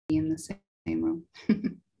in the same room.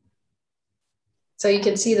 So you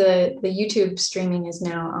can see the YouTube streaming is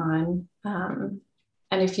now on.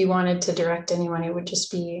 And if you wanted to direct anyone, it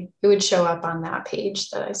would show up on that page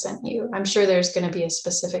that I sent you. I'm sure there's going to be a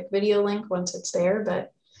specific video link once it's there,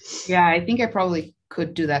 but. Yeah, I think I probably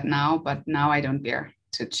could do that now, but now I don't dare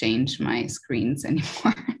to change my screens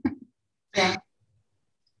anymore. Yeah.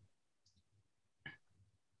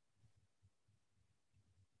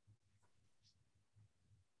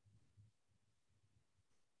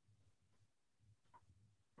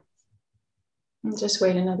 And just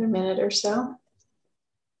wait another minute or so.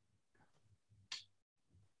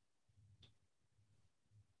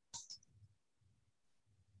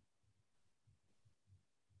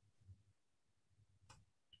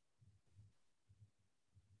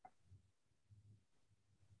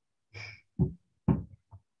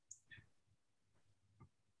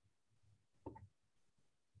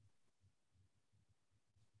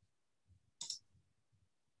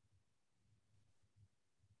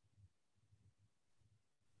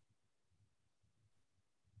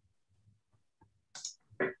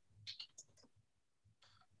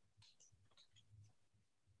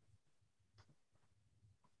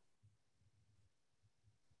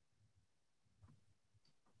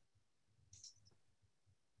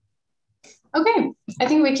 Okay, I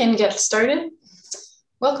think we can get started.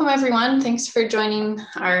 Welcome everyone. Thanks for joining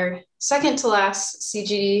our second to last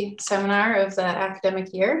CGD seminar of the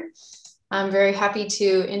academic year. I'm very happy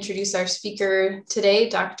to introduce our speaker today,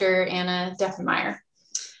 Dr. Anna Deppenmeier.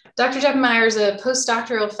 Dr. Deppenmeier is a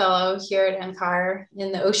postdoctoral fellow here at NCAR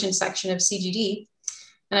in the ocean section of CGD.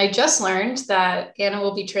 And I just learned that Anna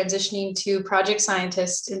will be transitioning to project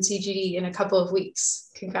scientist in CGD in a couple of weeks.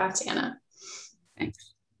 Congrats, Anna. Thanks.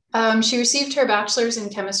 She received her bachelor's in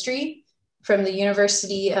chemistry from the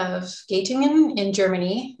University of Göttingen in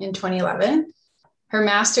Germany in 2011, her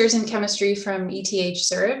master's in chemistry from ETH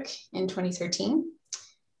Zurich in 2013,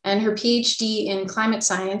 and her PhD in climate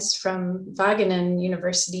science from Wageningen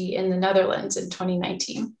University in the Netherlands in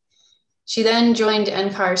 2019. She then joined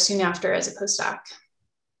NCAR soon after as a postdoc.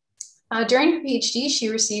 During her PhD, she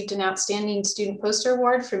received an Outstanding Student Poster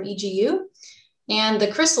Award from EGU and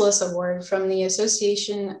the Chrysalis Award from the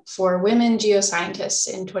Association for Women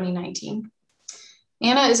Geoscientists in 2019.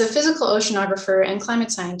 Anna is a physical oceanographer and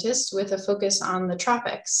climate scientist with a focus on the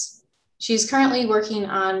tropics. She's currently working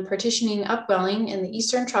on partitioning upwelling in the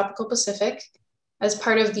Eastern Tropical Pacific as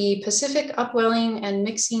part of the Pacific Upwelling and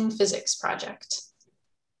Mixing Physics Project.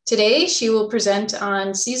 Today, she will present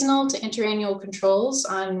on seasonal to interannual controls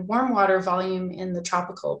on warm water volume in the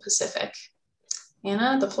tropical Pacific.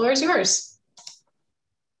 Anna, the floor is yours.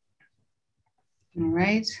 All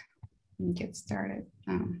right, let me get started.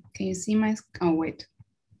 Can you see my, oh wait.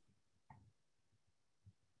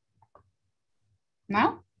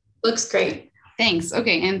 Now? Looks great. Thanks,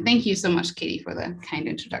 okay, and thank you so much, Katie, for the kind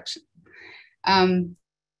introduction.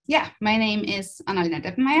 Yeah, my name is Anna-Lena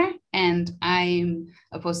Deppenmeier, and I'm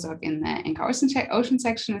a postdoc in the NCAR Ocean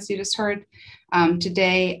section, as you just heard.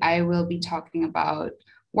 Today, I will be talking about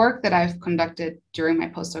work that I've conducted during my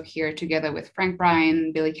postdoc here together with Frank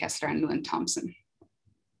Bryan, Billy Kessler, and Llewellyn Thompson.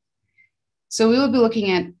 So we will be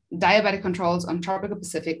looking at diabatic controls on tropical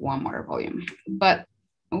Pacific warm water volume. But,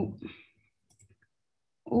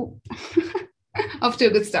 off to a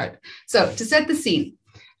good start. So to set the scene,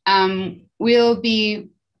 we'll be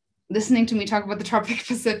listening to me talk about the tropical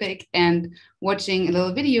Pacific and watching a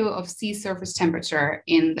little video of sea surface temperature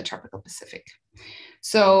in the tropical Pacific.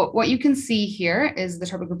 So what you can see here is the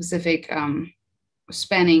tropical Pacific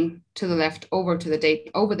spanning to the left over the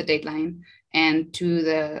date line and to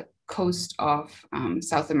the coast of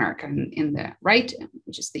South America in the right,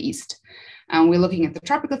 which is the east. We're looking at the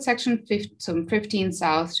tropical section, from 15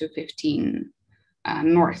 south to 15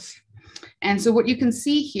 north. And so what you can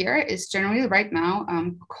see here is generally right now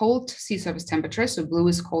cold sea surface temperatures. So blue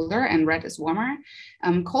is colder and red is warmer.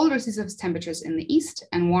 Colder sea surface temperatures in the east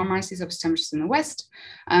and warmer sea surface temperatures in the west.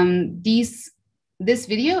 This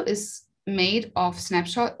video is made of of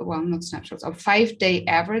 5-day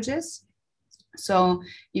averages. So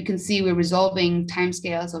you can see we're resolving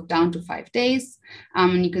timescales of down to 5 days.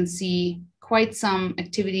 And you can see quite some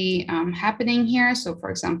activity happening here. So for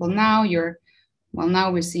example, now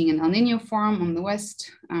we're seeing an El Nino form on the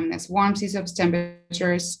west. There's warm sea surface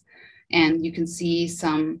temperatures, and you can see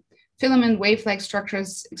some filament wave-like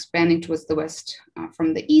structures expanding towards the west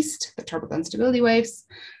from the east, the tropical instability waves.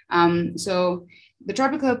 So the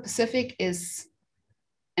tropical Pacific is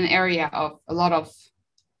an area of a lot of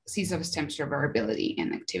sea surface temperature variability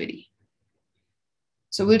and activity.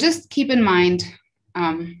 So we'll just keep in mind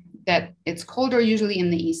that it's colder usually in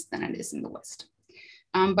the east than it is in the west.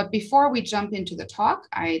 But before we jump into the talk,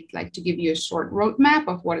 I'd like to give you a short roadmap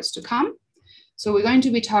of what is to come. So we're going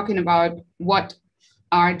to be talking about what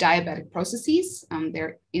are diabetic processes.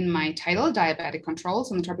 They're in my title, Diabetic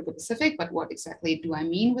Controls on the Tropical Pacific, but what exactly do I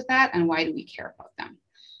mean with that and why do we care about them?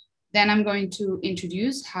 Then I'm going to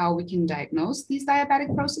introduce how we can diagnose these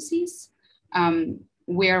diabetic processes,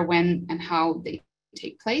 where, when, and how they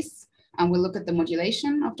take place. And we'll look at the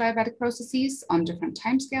modulation of diabetic processes on different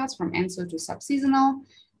timescales from ENSO to subseasonal.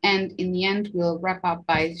 And in the end, we'll wrap up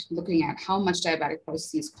by looking at how much diabetic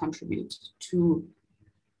processes contribute to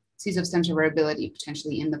C-substantial variability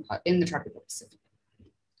potentially in the tropical Pacific.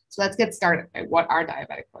 So let's get started. What are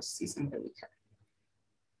diabetic processes and why do we care?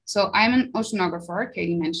 So I'm an oceanographer,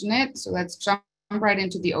 Katie mentioned it. So let's jump right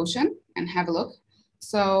into the ocean and have a look.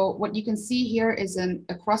 So what you can see here is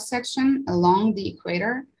a cross section along the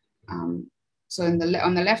equator. So on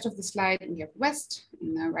the left of the slide, we have west,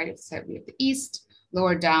 on the right of the slide, we have the east.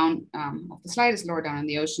 Lower down of the slide is lower down in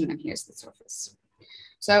the ocean, and here's the surface.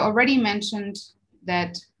 So I already mentioned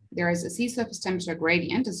that there is a sea surface temperature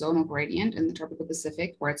gradient, a zonal gradient in the tropical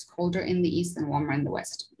Pacific, where it's colder in the east and warmer in the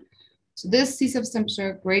west. So this sea surface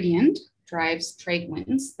temperature gradient drives trade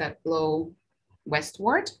winds that blow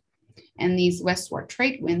westward, and these westward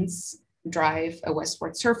trade winds drive a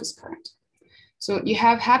westward surface current. So what you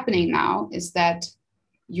have happening now is that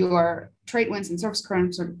your trade winds and surface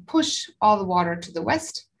currents sort of push all the water to the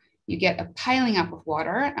west. You get a piling up of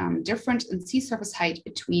water, different in sea surface height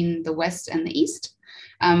between the west and the east,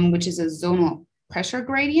 which is a zonal pressure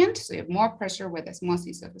gradient. So you have more pressure where there's more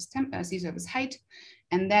sea surface height,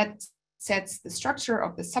 and that sets the structure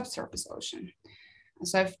of the subsurface ocean.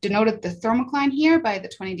 So I've denoted the thermocline here by the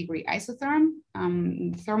 20-degree isotherm.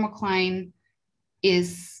 The thermocline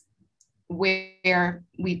is where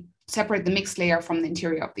we separate the mixed layer from the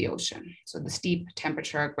interior of the ocean. So the steep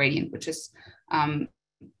temperature gradient, which is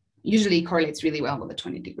usually correlates really well with the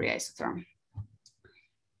 20-degree isotherm.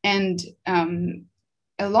 And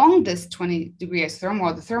along this 20-degree isotherm,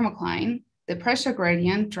 or the thermocline, the pressure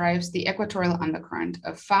gradient drives the equatorial undercurrent,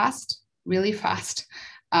 a fast, really fast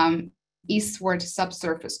eastward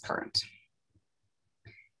subsurface current.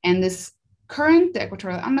 And this current, the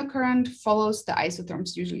equatorial undercurrent, follows the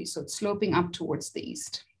isotherms usually, so it's sloping up towards the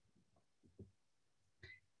east.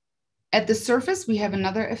 At the surface, we have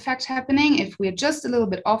another effect happening. If we're just a little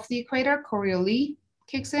bit off the equator, Coriolis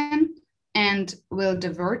kicks in and will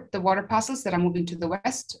divert the water parcels that are moving to the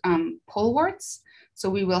west polewards. So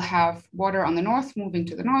we will have water on the north moving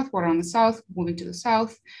to the north, water on the south moving to the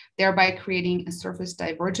south, thereby creating a surface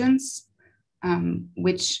divergence,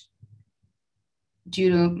 which due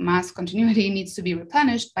to mass continuity needs to be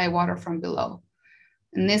replenished by water from below.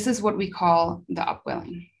 And this is what we call the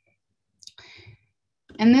upwelling.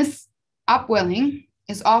 And this upwelling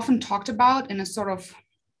is often talked about in a sort of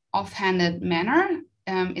offhanded manner.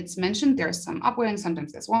 It's mentioned there's some upwelling,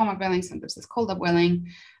 sometimes there's warm upwelling, sometimes there's cold upwelling,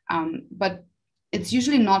 but it's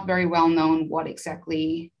usually not very well known what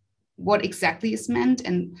exactly is meant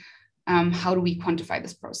and how do we quantify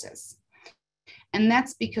this process. And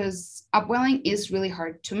that's because upwelling is really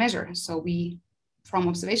hard to measure. So we, from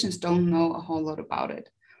observations, don't know a whole lot about it.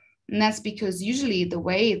 And that's because usually the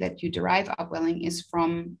way that you derive upwelling is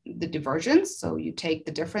from the divergence. So you take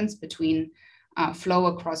the difference between flow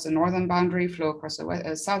across a northern boundary, flow across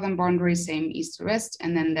a southern boundary, same east to west,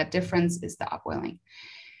 and then that difference is the upwelling.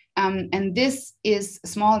 And this is a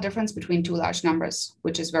small difference between two large numbers,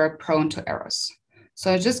 which is very prone to errors.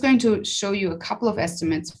 So I'm just going to show you a couple of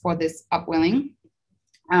estimates for this upwelling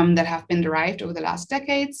that have been derived over the last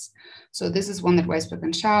decades. So this is one that Weisberg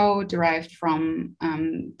and Shao derived from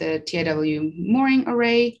the TIW mooring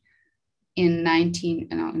array in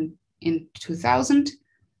 2000.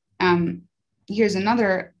 Here's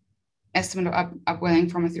another estimate of upwelling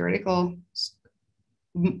from a theoretical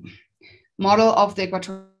model of the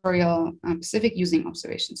equatorial Pacific using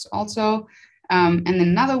observations also. And then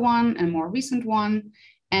another one, a more recent one.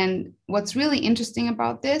 And what's really interesting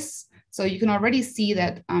about this, so you can already see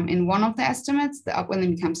that in one of the estimates, the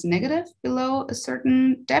upwelling becomes negative below a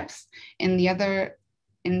certain depth. In the other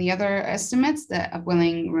estimates, the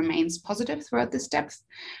upwelling remains positive throughout this depth.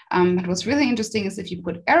 But what's really interesting is if you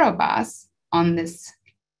put error bars on this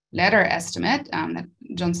latter estimate that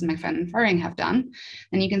Johnson, McFadden, and Faring have done,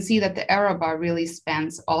 then you can see that the error bar really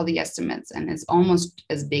spans all the estimates and is almost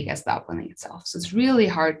as big as the upwelling itself. So it's really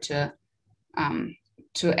hard to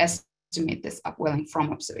estimate this upwelling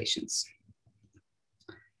from observations.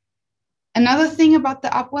 Another thing about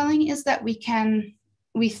the upwelling is that we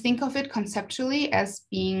think of it conceptually as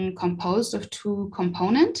being composed of two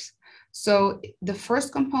components. So the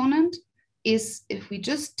first component is if we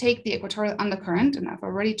just take the equatorial undercurrent, and I've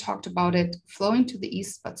already talked about it, flowing to the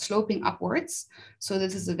east but sloping upwards. So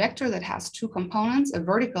this is a vector that has two components, a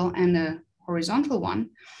vertical and a horizontal one.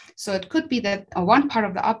 So it could be that one part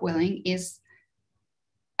of the upwelling is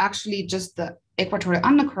actually just the equatorial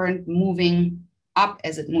undercurrent moving up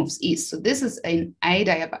as it moves east. So this is an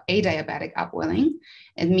adiabatic upwelling.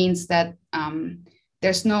 It means that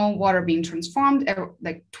there's no water being transformed,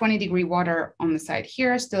 like 20-degree water on the side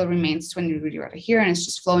here still remains 20-degree water here, and it's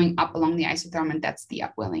just flowing up along the isotherm, and that's the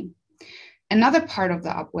upwelling. Another part of the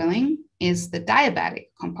upwelling is the diabatic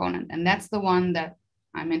component, and that's the one that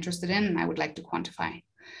I'm interested in and I would like to quantify.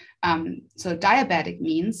 So diabatic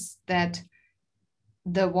means that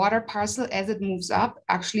the water parcel, as it moves up,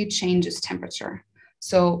 actually changes temperature.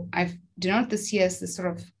 So I've denoted this here as this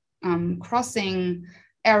sort of crossing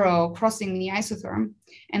arrow crossing the isotherm.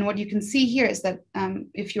 And what you can see here is that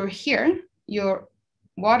if you're here, your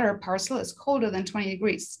water parcel is colder than 20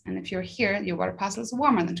 degrees. And if you're here, your water parcel is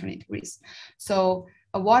warmer than 20 degrees. So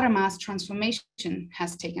a water mass transformation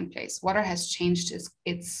has taken place. Water has changed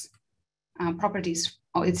its properties,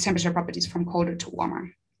 or its temperature properties from colder to warmer.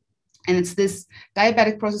 And it's this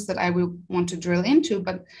diabatic process that I will want to drill into,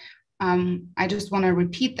 but I just want to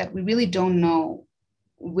repeat that we really don't know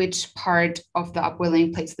which part of the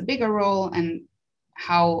upwelling plays the bigger role and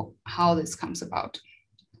how this comes about.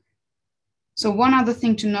 So one other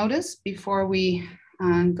thing to notice before we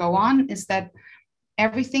go on is that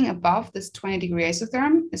everything above this 20-degree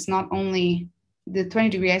isotherm is not only, the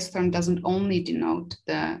 20-degree isotherm doesn't only denote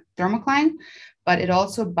the thermocline, but it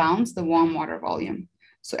also bounds the warm water volume.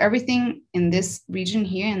 So everything in this region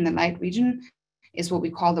here, in the light region, is what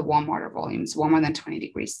we call the warm water volume. It's warmer than 20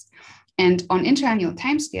 degrees. And on interannual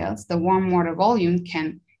timescales, the warm water volume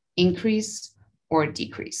can increase or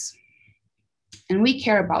decrease. And we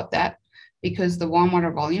care about that because the warm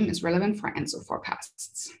water volume is relevant for ENSO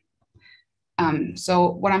forecasts. So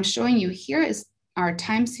what I'm showing you here is our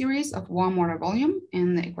time series of warm water volume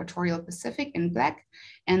in the equatorial Pacific in black,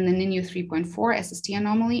 and the NINU 3.4 SST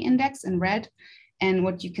anomaly index in red. And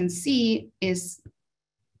what you can see is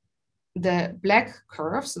the black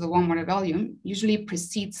curve, so the warm water volume, usually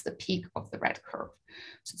precedes the peak of the red curve.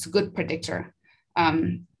 So it's a good predictor.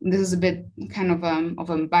 This is a bit kind of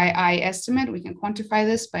a by eye estimate. We can quantify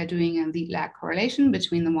this by doing a lead lag correlation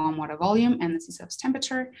between the warm water volume and the sea surface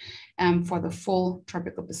temperature for the full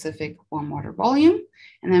tropical Pacific warm water volume.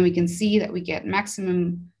 And then we can see that we get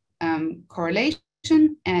maximum correlation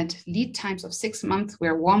at lead times of 6 months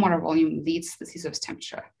where warm water volume leads the sea surface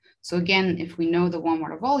temperature. So again, if we know the warm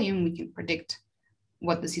water volume, we can predict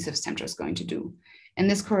what the sea surface temperature is going to do. And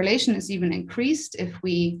this correlation is even increased if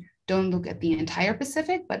we don't look at the entire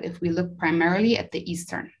Pacific, but if we look primarily at the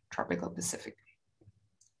eastern tropical Pacific,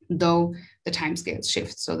 though the timescales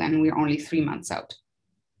shift. So then we're only 3 months out.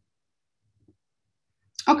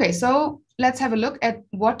 Okay, so let's have a look at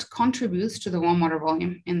what contributes to the warm water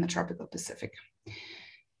volume in the tropical Pacific.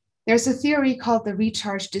 There's a theory called the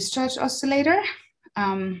recharge-discharge oscillator.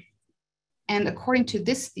 And according to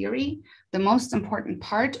this theory, the most important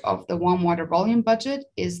part of the warm water volume budget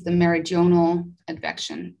is the meridional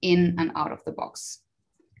advection in and out of the box.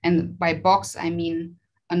 And by box, I mean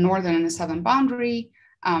a northern and a southern boundary,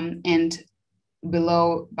 and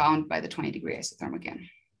below bound by the 20-degree isotherm again.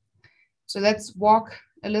 So let's walk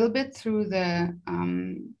a little bit through the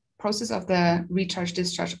process of the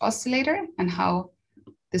recharge-discharge oscillator and how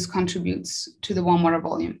this contributes to the warm water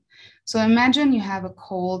volume. So imagine you have a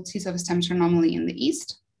cold sea surface temperature anomaly in the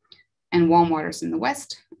east and warm waters in the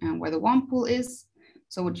west, where the warm pool is.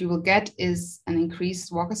 So what you will get is an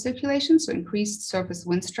increased Walker circulation, so increased surface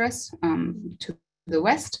wind stress to the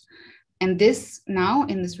west. And this now,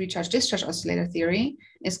 in this recharge-discharge oscillator theory,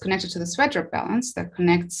 is connected to the Swedrup balance that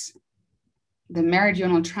connects the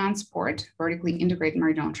meridional transport, vertically integrated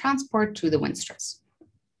meridional transport, to the wind stress.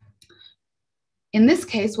 In this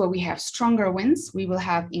case, where we have stronger winds, we will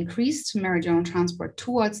have increased meridional transport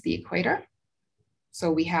towards the equator.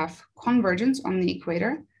 So we have convergence on the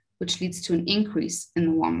equator, which leads to an increase in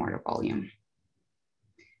the warm water volume.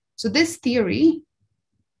 So this theory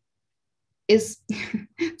is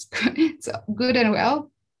it's good and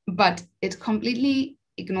well, but it completely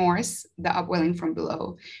ignores the upwelling from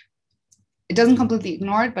below. It doesn't completely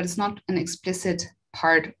ignore it, but it's not an explicit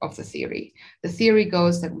part of the theory. The theory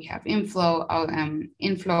goes that we have inflow and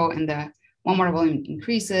the warm water volume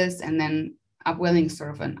increases, and then upwelling is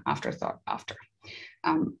sort of an afterthought after.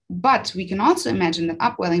 But we can also imagine that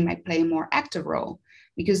upwelling might play a more active role,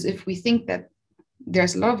 because if we think that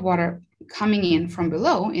there's a lot of water coming in from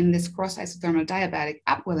below in this cross-isothermal diabatic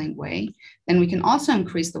upwelling way, then we can also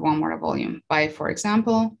increase the warm water volume by, for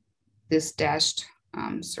example, this dashed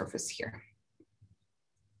surface here.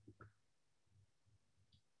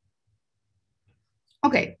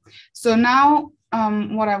 Okay, so now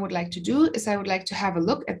what I would like to do is I would like to have a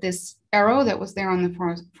look at this arrow that was there on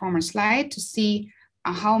the former slide to see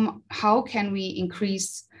how can we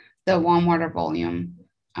increase the warm water volume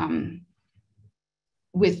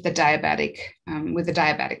with the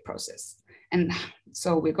diabetic process. And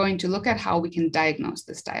so we're going to look at how we can diagnose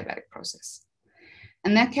this diabetic process.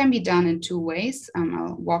 And that can be done in two ways.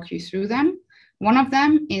 I'll walk you through them. One of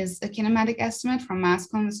them is a kinematic estimate from mass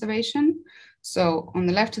conservation. So on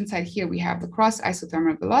the left-hand side here, we have the cross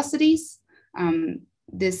isothermal velocities.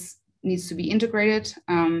 This needs to be integrated.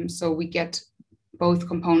 So we get both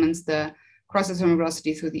components, the cross isothermal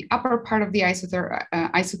velocity through the upper part of the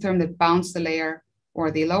isotherm that bounds the layer, or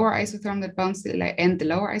the lower isotherm that bounds the layer, and the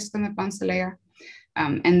lower isotherm that bounds the layer.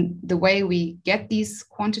 And the way we get these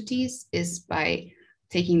quantities is by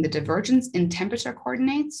taking the divergence in temperature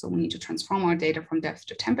coordinates. So we need to transform our data from depth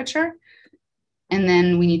to temperature. And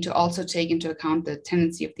then we need to also take into account the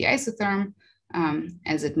tendency of the isotherm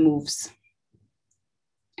as it moves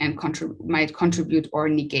and might contribute or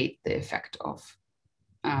negate the effect of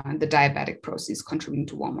the diabetic process contributing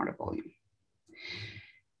to warm water volume.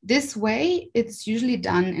 This way, it's usually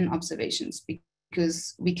done in observations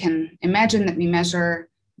because we can imagine that we measure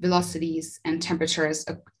velocities and temperatures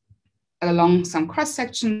along some cross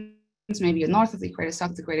sections, maybe north of the equator,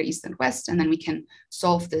 south of the equator, east and west, and then we can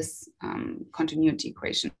solve this continuity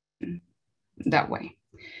equation that way.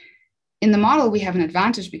 In the model, we have an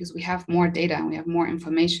advantage because we have more data and we have more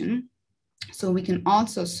information. So we can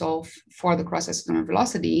also solve for the cross isothermal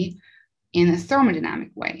velocity in a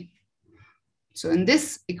thermodynamic way. So in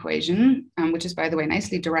this equation, which is, by the way,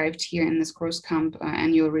 nicely derived here in this Grosskamp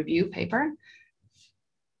annual review paper,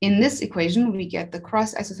 in this equation, we get the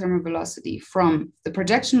cross isothermal velocity from the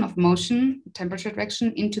projection of motion, temperature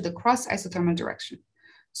direction, into the cross isothermal direction.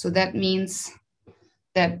 So that means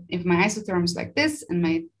that if my isotherm is like this and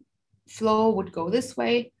my flow would go this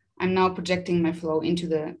way, I'm now projecting my flow into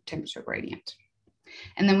the temperature gradient.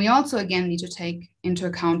 And then we also, again, need to take into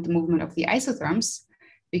account the movement of the isotherms,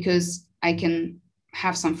 because I can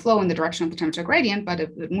have some flow in the direction of the temperature gradient, but if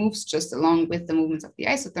it moves just along with the movements of the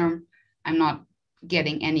isotherm, I'm not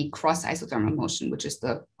getting any cross isothermal motion, which is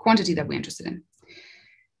the quantity that we're interested in.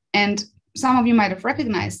 And some of you might have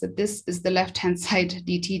recognized that this is the left-hand side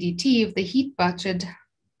dt of the heat budget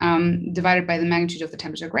divided by the magnitude of the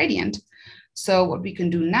temperature gradient. So what we can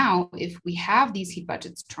do now, if we have these heat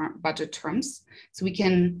budget terms, so we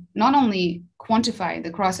can not only quantify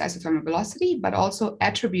the cross isothermal velocity, but also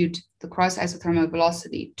attribute the cross isothermal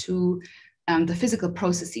velocity to the physical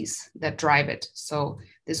processes that drive it. So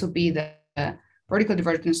this would be the vertical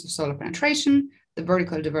divergence of solar penetration, the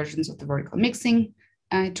vertical divergence of the vertical mixing,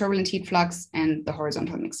 turbulent heat flux, and the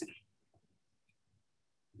horizontal mixing.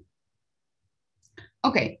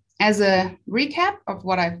 Okay, as a recap of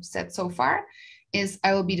what I've said so far, is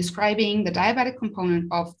I will be describing the diabetic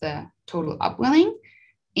component of the total upwelling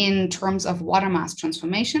in terms of water mass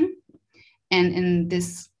transformation. And in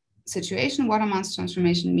this situation, water mass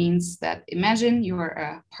transformation means that imagine you are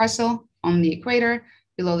a parcel on the equator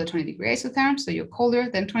below the 20-degree isotherm, so you're colder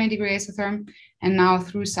than 20-degree isotherm, and now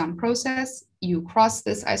through some process, you cross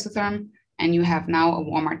this isotherm, and you have now a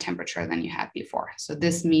warmer temperature than you had before. So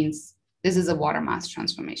this means this is a water mass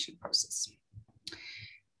transformation process.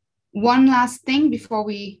 One last thing before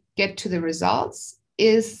we get to the results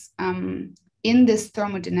is in this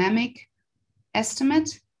thermodynamic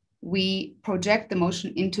estimate, we project the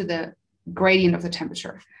motion into the gradient of the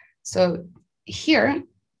temperature. So here,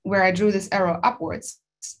 where I drew this arrow upwards,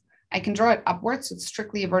 I can draw it upwards, so it's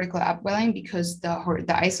strictly a vertical upwelling because the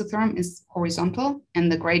isotherm is horizontal and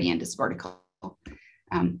the gradient is vertical.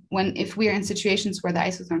 If we are in situations where the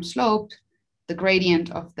isotherm sloped, the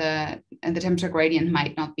gradient of the temperature gradient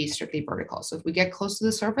might not be strictly vertical. So if we get close to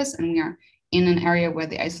the surface and we are in an area where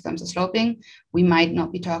the isotherms are sloping, we might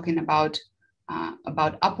not be talking about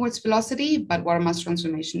upwards velocity, but water mass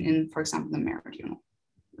transformation in, for example, the meridional.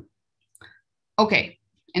 Okay,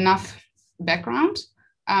 enough background.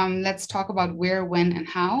 Let's talk about where, when, and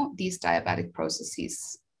how these diabetic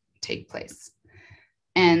processes take place.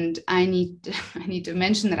 And I need to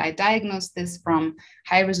mention that I diagnosed this from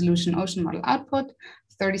high resolution ocean model output,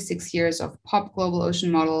 36 years of POP global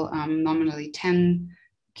ocean model, nominally 10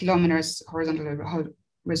 kilometers horizontal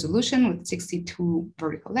resolution with 62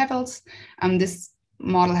 vertical levels. This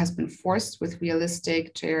model has been forced with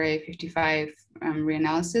realistic JRA 55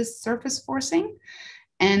 reanalysis surface forcing.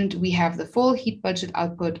 And we have the full heat budget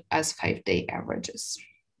output as 5-day averages.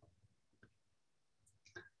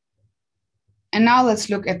 And now let's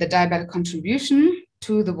look at the diabatic contribution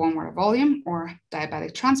to the warm water volume or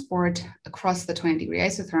diabatic transport across the 20-degree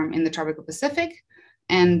isotherm in the tropical Pacific.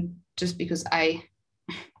 And just because I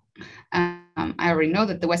already know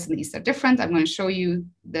that the West and the East are different, I'm going to show you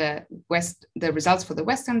the results for the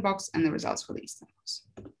Western box and the results for the Eastern box.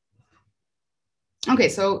 Okay,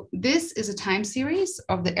 so this is a time series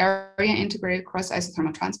of the area integrated cross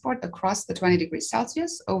isothermal transport across the 20 degrees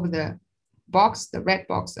Celsius over the box, the red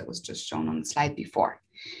box that was just shown on the slide before.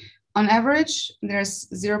 On average, there's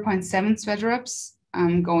 0.7 Svedrups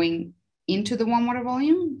going into the warm water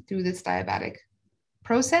volume through this diabatic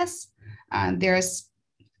process. There's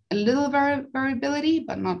a little variability,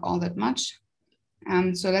 but not all that much.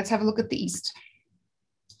 So let's have a look at the East.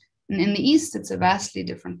 And in the East, it's a vastly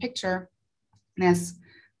different picture. There's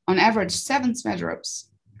on average 7 Svedrups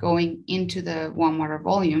going into the warm water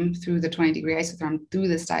volume through the 20-degree isotherm through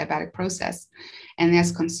this diabatic process. And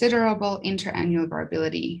there's considerable interannual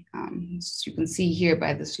variability, as you can see here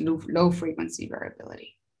by this low frequency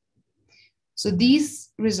variability. So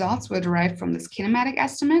these results were derived from this kinematic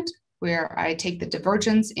estimate, where I take the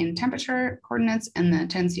divergence in temperature coordinates and the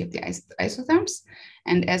intensity of the isotherms.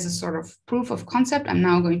 And as a sort of proof of concept, I'm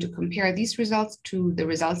now going to compare these results to the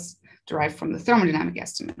results derived from the thermodynamic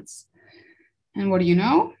estimates. And what do you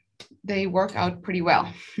know? They work out pretty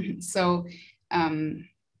well. So the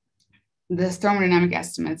thermodynamic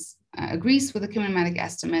estimates agrees with the kinematic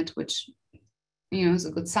estimate, which is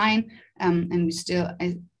a good sign. And we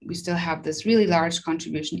still have this really large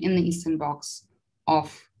contribution in the Eastern box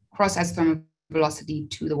of cross isothermal velocity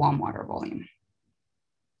to the warm water volume.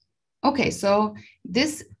 Okay, so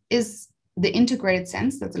this is the integrated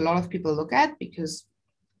sense that a lot of people look at, because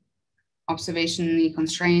observationally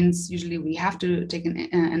constraints, usually we have to take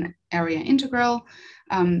an area integral,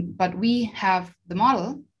 but we have the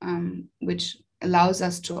model, which allows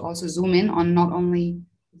us to also zoom in on not only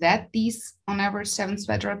that these on average 7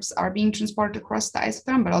 Svedrups are being transported across the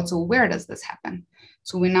isotherm, but also where does this happen?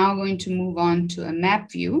 So we're now going to move on to a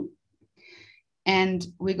map view, and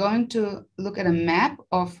we're going to look at a map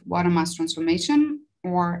of water mass transformation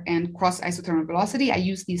and cross isothermal velocity. I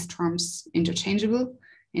use these terms interchangeably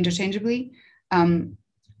on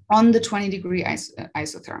the 20-degree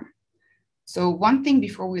isotherm. So one thing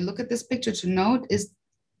before we look at this picture to note is,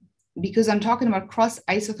 because I'm talking about cross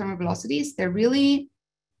isothermal velocities, they're really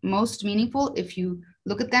most meaningful if you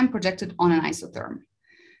look at them projected on an isotherm.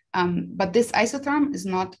 But this isotherm is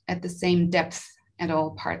not at the same depth at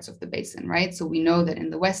all parts of the basin, right? So we know that in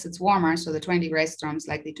the West it's warmer, so the 20-degree isotherm is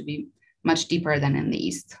likely to be much deeper than in the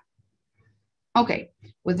East. Okay,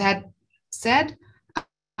 with that said,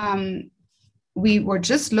 we were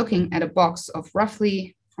just looking at a box of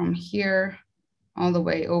roughly from here all the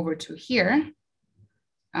way over to here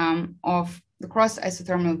of the cross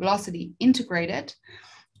isothermal velocity integrated.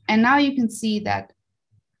 And now you can see that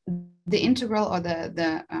the integral or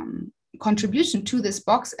the contribution to this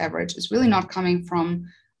box average is really not coming from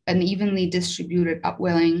an evenly distributed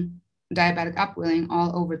diabatic upwelling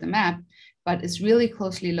all over the map, but is really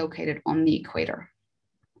closely located on the equator,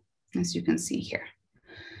 as you can see here.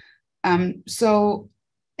 So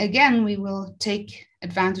again, we will take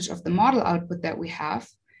advantage of the model output that we have,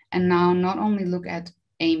 and now not only look at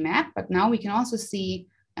a map, but now we can also see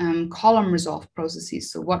column resolve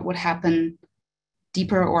processes. So what would happen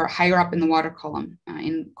deeper or higher up in the water column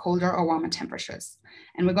in colder or warmer temperatures.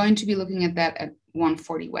 And we're going to be looking at that at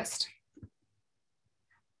 140 West.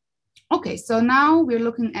 Okay, so now we're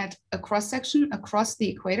looking at a cross-section across the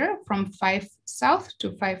equator from 5 south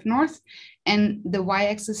to 5 north, and the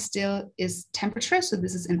y-axis still is temperature, so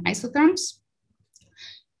this is in isotherms.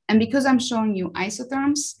 And because I'm showing you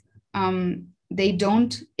isotherms, they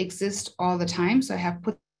don't exist all the time, so I have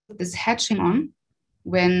put this hatching on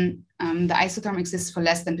when the isotherm exists for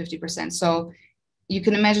less than 50%. So you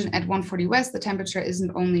can imagine at 140 West, the temperature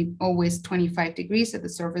isn't only always 25 degrees at the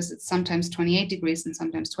surface, it's sometimes 28 degrees and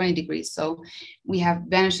sometimes 20 degrees. So we have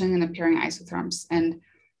vanishing and appearing isotherms. And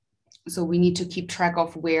so we need to keep track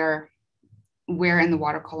of where in the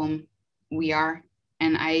water column we are.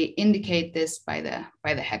 And I indicate this by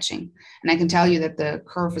the hatching. And I can tell you that the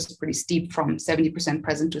curve is pretty steep from 70%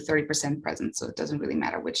 present to 30% present. So it doesn't really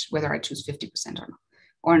matter whether I choose 50% or not,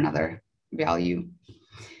 or another value.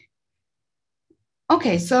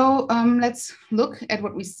 Okay, so let's look at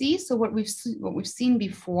what we see. So what we've seen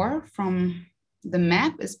before from the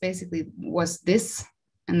map is basically was this,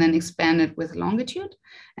 and then expanded with longitude.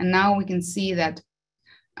 And now we can see that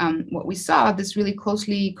what we saw, this really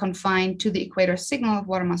closely confined to the equator signal of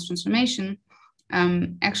water mass transformation,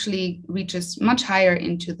 actually reaches much higher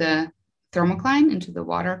into the thermocline into the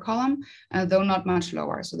water column, though not much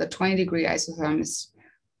lower. So the 20-degree isotherm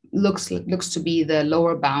looks to be the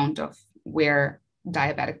lower bound of where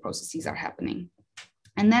diabetic processes are happening.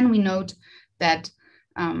 And then we note that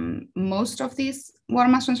most of these water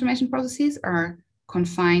mass transformation processes are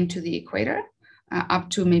confined to the equator, up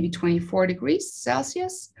to maybe 24 degrees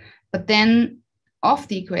Celsius. But then off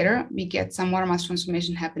the equator, we get some water mass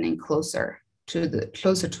transformation happening closer to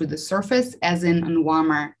the surface, as in on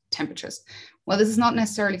warmer temperatures. Well, this is not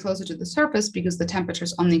necessarily closer to the surface because the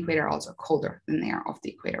temperatures on the equator are also colder than they are off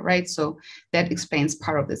the equator, right? So that explains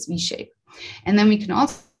part of this V shape. And then we can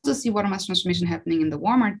also see water mass transformation happening in the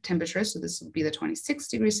warmer temperatures. So this would be the 26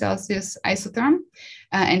 degrees Celsius isotherm.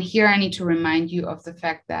 And here I need to remind you of the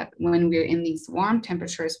fact that when we're in these warm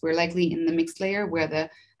temperatures, we're likely in the mixed layer where the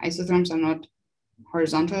isotherms are not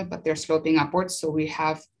horizontal, but they're sloping upwards. So we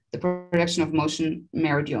have the production of motion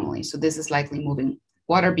meridionally. So this is likely moving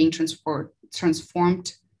water being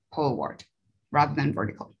transformed poleward rather than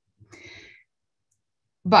vertical.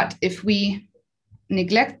 But if we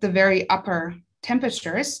neglect the very upper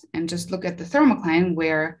temperatures and just look at the thermocline,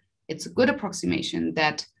 where it's a good approximation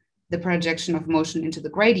that the projection of motion into the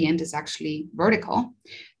gradient is actually vertical,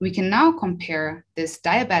 we can now compare this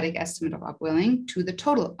diabatic estimate of upwelling to the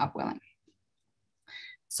total upwelling.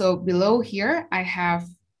 So below here, I have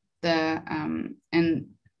the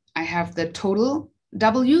total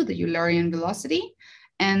W, the Eulerian velocity,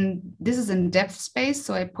 and this is in depth space.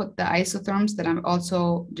 So I put the isotherms that I'm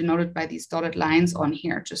also denoted by these dotted lines on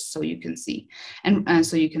here, just so you can see, and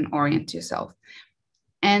so you can orient yourself.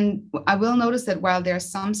 And I will notice that while there's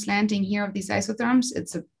some slanting here of these isotherms,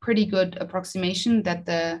 it's a pretty good approximation that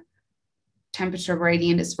the temperature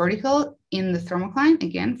gradient is vertical in the thermocline,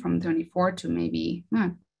 again, from 24 to maybe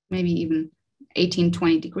even 18,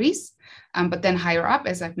 20 degrees. But then higher up,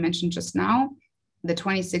 as I've mentioned just now, the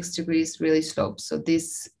 26 degrees really slopes. So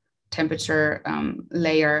this temperature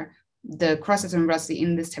layer, the cross-section velocity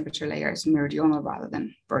in this temperature layer is meridional rather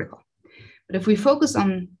than vertical. But if we focus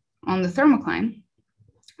on the thermocline,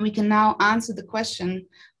 we can now answer the question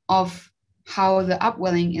of how the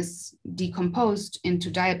upwelling is decomposed into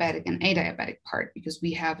diabetic and adiabatic part, because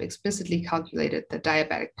we have explicitly calculated the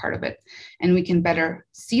diabetic part of it. And we can better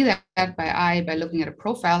see that by eye by looking at a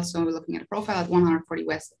profile. So we're looking at a profile at 140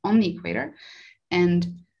 west on the equator.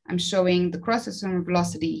 And I'm showing the cross-section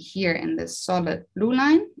velocity here in this solid blue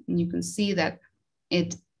line. And you can see that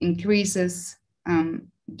it increases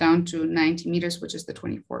down to 90 meters, which is the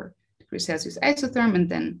 24 degrees Celsius isotherm, and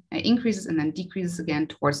then increases and then decreases again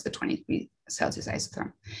towards the 20 degrees Celsius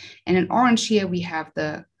isotherm. And in orange here, we have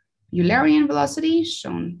the Eulerian velocity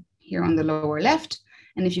shown here on the lower left.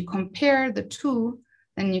 And if you compare the two,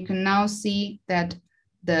 then you can now see that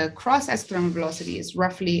the cross isothermal velocity is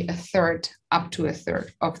roughly a third up to a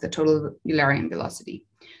third of the total Eulerian velocity.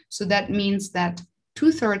 So that means that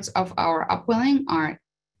 2/3 of our upwelling are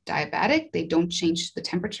diabatic. They don't change the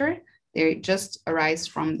temperature. They just arise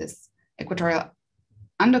from this equatorial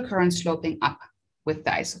undercurrent sloping up with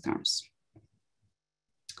the isotherms.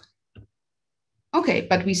 Okay,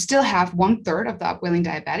 but we still have 1/3 of the upwelling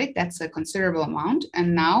diabatic. That's a considerable amount.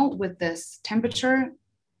 And now with this temperature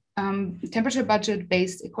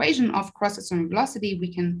budget-based equation of cross-section velocity,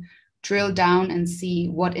 we can drill down and see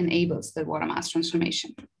what enables the water mass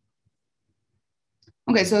transformation.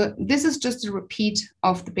 Okay, so this is just a repeat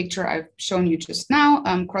of the picture I've shown you just now,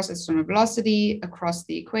 cross-section velocity across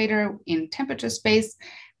the equator in temperature space.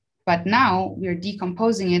 But now we're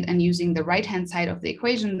decomposing it and using the right-hand side of the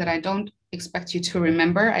equation that I don't expect you to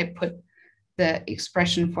remember. I put the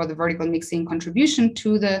expression for the vertical mixing contribution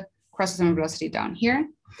to the cross-section velocity down here.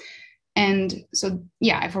 And so,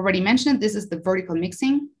 yeah, I've already mentioned this is the vertical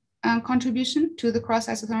mixing contribution to the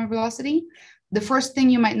cross-isothermal velocity. The first thing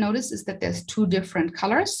you might notice is that there's two different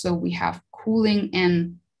colors. So we have cooling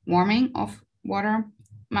and warming of water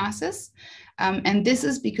masses. And this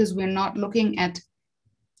is because we're not looking at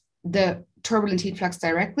the turbulent heat flux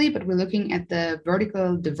directly, but we're looking at the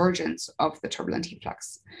vertical divergence of the turbulent heat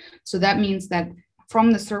flux. So that means that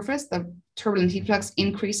from the surface, the turbulent heat flux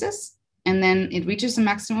increases, and then it reaches a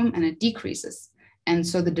maximum and it decreases. And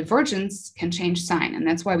so the divergence can change sign. And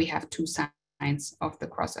that's why we have two signs of the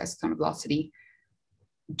cross-isothermal velocity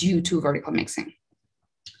due to vertical mixing.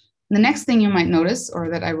 The next thing you might notice, or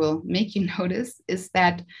that I will make you notice, is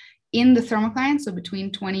that in the thermocline, so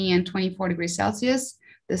between 20 and 24 degrees Celsius,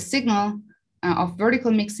 the signal of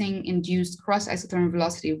vertical mixing induced cross-isothermal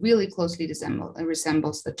velocity really closely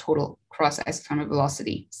resembles the total cross-isothermal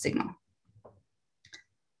velocity signal.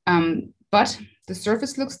 But the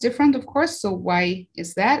surface looks different, of course. So why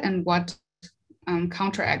is that, and what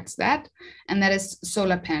counteracts that? And that is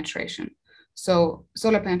solar penetration. So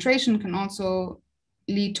solar penetration can also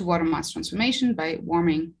lead to water mass transformation by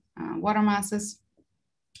warming water masses.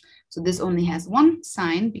 So this only has one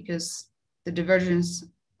sign because the divergence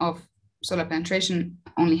of solar penetration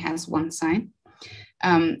only has one sign.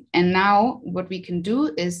 And now what we can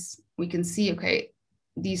do is we can see, okay,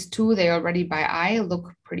 these two, they already by eye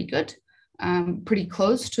look pretty good, pretty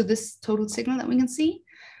close to this total signal that we can see.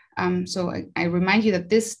 So I remind you that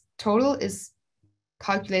this total is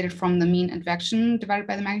calculated from the mean advection divided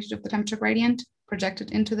by the magnitude of the temperature gradient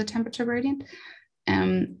projected into the temperature gradient.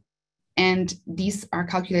 And these are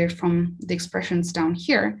calculated from the expressions down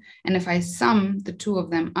here. And if I sum the two of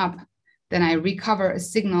them up, then I recover a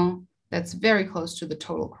signal that's very close to the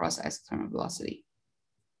total cross isothermal velocity.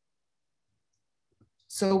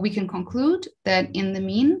 So we can conclude that in the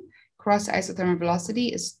mean, cross isothermal velocity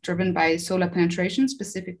is driven by solar penetration,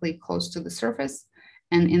 specifically close to the surface.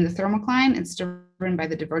 And in the thermocline, it's driven by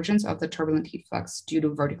the divergence of the turbulent heat flux due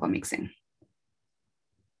to vertical mixing.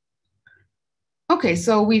 Okay,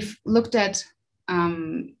 so we've looked at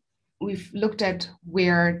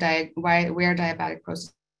where diabatic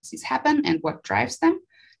processes happen and what drives them.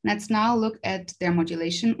 Let's now look at their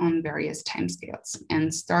modulation on various timescales,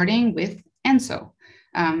 and starting with ENSO.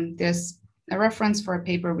 There's a reference for a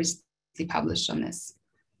paper recently published on this,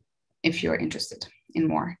 if you're interested in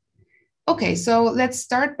more. Okay, so let's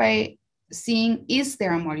start by seeing, is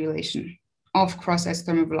there a modulation of cross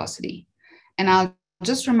isothermal velocity? And I'll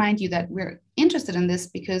just remind you that we're interested in this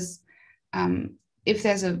because if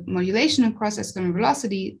there's a modulation of cross isothermal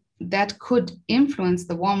velocity, that could influence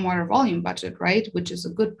the warm water volume budget, right? Which is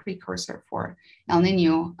a good precursor for El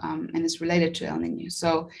Nino and is related to El Nino.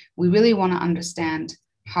 So we really want to understand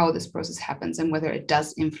how this process happens and whether it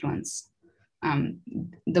does influence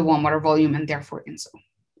the warm water volume and therefore ENSO.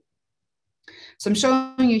 So I'm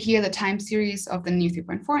showing you here the time series of the NIU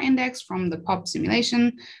 3.4 index from the POP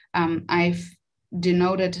simulation. I've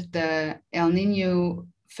denoted the El Nino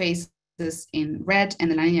phases in red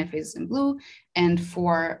and the La Nina phases in blue. And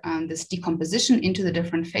for this decomposition into the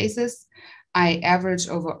different phases, I average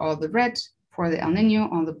over all the red for the El Nino,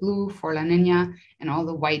 all the blue for La Nina, and all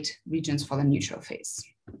the white regions for the neutral phase.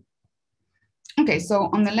 Okay, so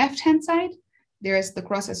on the left-hand side, there's the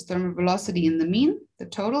cross isothermal velocity in the mean, the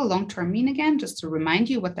total long-term mean again, just to remind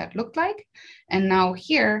you what that looked like. And now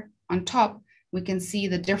here on top, we can see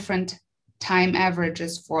the different time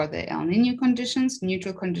averages for the El Nino conditions,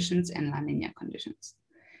 neutral conditions, and La Nina conditions.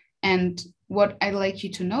 And what I'd like you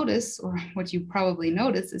to notice, or what you probably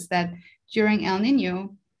notice, is that during El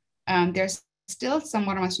Nino, there's still some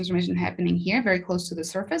water mass transformation happening here, very close to the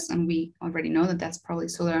surface. And we already know that that's probably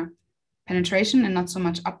solar penetration and not so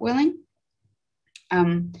much upwelling.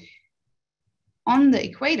 On the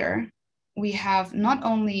equator, we have not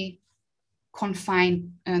only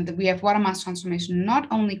confined, we have water mass transformation not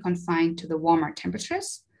only confined to the warmer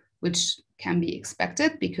temperatures, which can be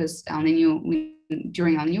expected because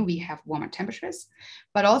during El Nino we have warmer temperatures,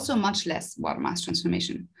 but also much less water mass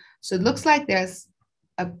transformation. So it looks like there's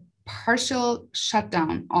a partial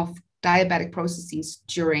shutdown of diabatic processes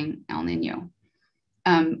during El Nino,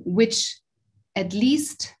 which at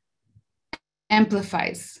least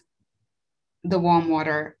amplifies the warm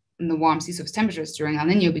water and the warm sea surface temperatures during El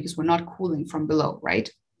Nino because we're not cooling from below, right?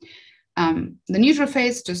 The neutral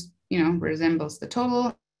phase just, resembles the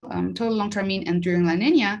total long-term mean. And during La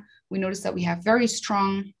Nina, we notice that we have very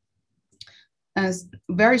strong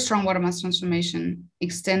water mass transformation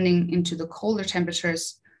extending into the colder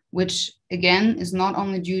temperatures, which again is not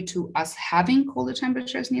only due to us having colder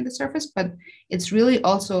temperatures near the surface, but it's really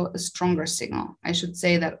also a stronger signal. I should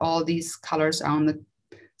say that all these colors are on the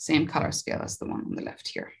same color scale as the one on the left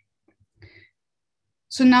here.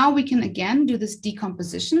 So now we can again do this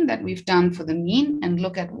decomposition that we've done for the mean and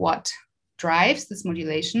look at what drives this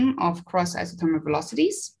modulation of cross isothermal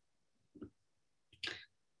velocities.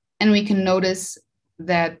 And we can notice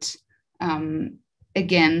that,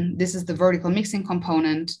 again, this is the vertical mixing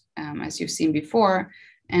component, as you've seen before.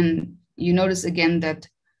 And you notice again that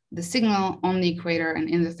the signal on the equator and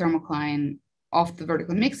in the thermocline of the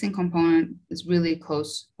vertical mixing component is really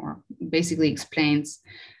close, or basically explains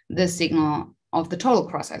the signal of the total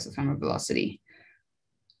cross isothermal velocity.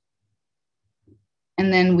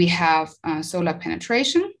 And then we have solar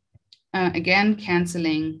penetration, again,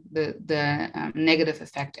 canceling the negative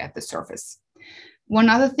effect at the surface. One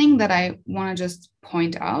other thing that I want to just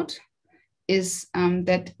point out is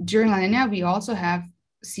that during La Nina, we also have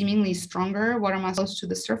seemingly stronger water mass close to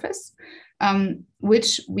the surface,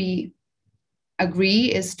 which we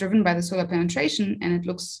agree is driven by the solar penetration, and it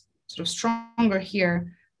looks sort of stronger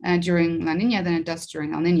here during La Nina than it does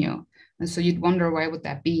during El Nino. And so you'd wonder, why would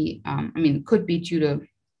that be? I mean, it could be due to,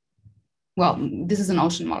 well, this is an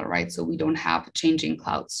ocean model, right? So we don't have changing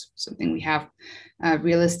clouds, something we have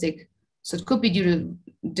realistic. So it could be due to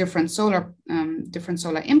different solar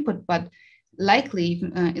input, but likely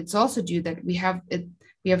it's also due that we have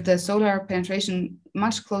the solar penetration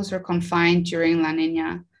much closer confined during La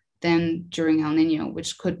Nina than during El Nino,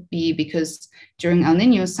 which could be because during El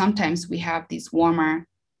Nino, sometimes we have these warmer,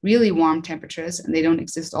 really warm temperatures, and they don't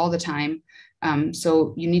exist all the time.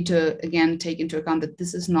 So you need to, again, take into account that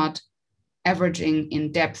this is not averaging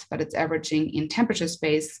in depth, but it's averaging in temperature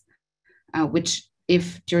space, which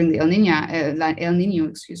if during the El Nino,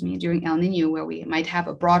 during El Nino, where we might have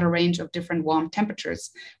a broader range of different warm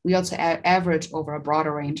temperatures, we also average over a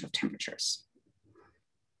broader range of temperatures.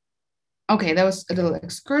 Okay, that was a little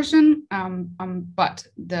excursion, but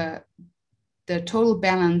the total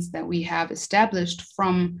balance that we have established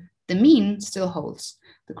from the mean still holds.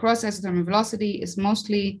 The cross isothermal velocity is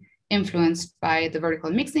mostly influenced by the vertical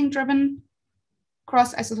mixing driven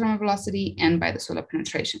cross isothermal velocity and by the solar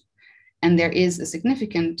penetration. And there is a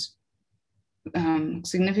significant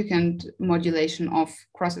modulation of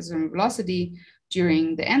cross isothermal velocity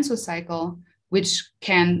during the ENSO cycle, which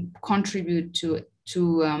can contribute to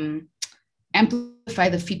amplify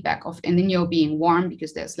the feedback of El Nino being warm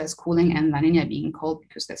because there's less cooling and La Nina being cold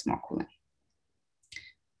because there's more cooling.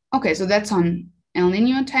 Okay, so that's on El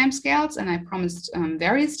Nino timescales, and I promised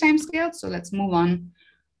various timescales. So let's move on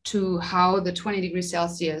to how the 20 degrees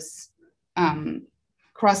Celsius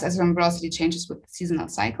cross isothermal velocity changes with the seasonal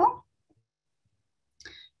cycle.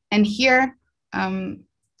 And here,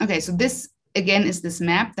 okay, so this again is this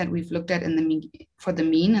map that we've looked at for the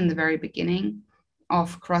mean in the very beginning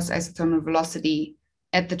of cross isothermal velocity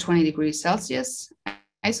at the 20 degrees Celsius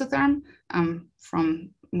isotherm from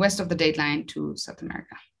west of the dateline to South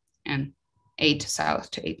America and 8 south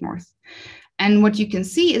to 8 north. And what you can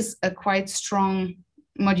see is a quite strong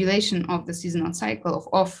modulation of the seasonal cycle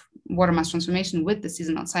of water mass transformation with the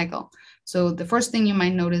seasonal cycle. So the first thing you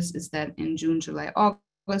might notice is that in June, July,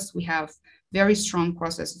 August, we have very strong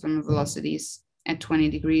cross isothermal velocities at 20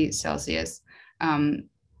 degrees Celsius,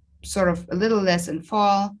 sort of a little less in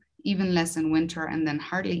fall, even less in winter, and then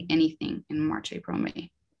hardly anything in March, April,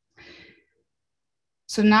 May.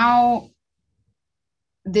 So now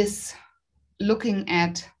this looking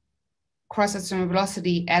at cross isothermal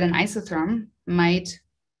velocity at an isotherm might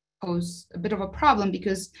pose a bit of a problem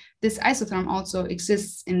because this isotherm also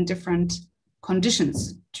exists in different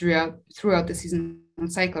conditions throughout the seasonal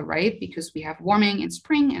cycle, right? Because we have warming in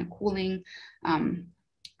spring and cooling,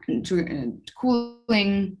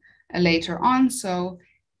 later on. So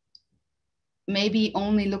maybe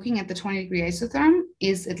only looking at the 20 degree isotherm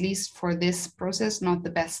is, at least for this process, not the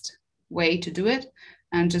best way to do it.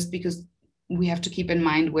 And just because we have to keep in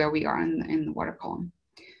mind where we are in the water column.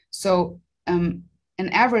 So an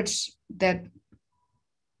average that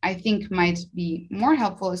I think might be more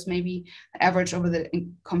helpful is maybe the average over the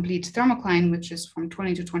complete thermocline, which is from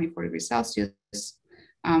 20 to 24 degrees Celsius.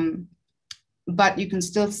 But you can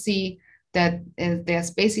still see that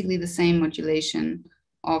there's basically the same modulation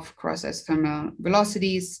of cross isothermal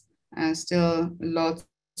velocities, still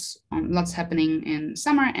lots happening in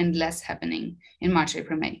summer and less happening in March,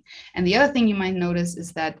 April, May. And the other thing you might notice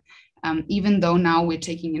is that even though now we're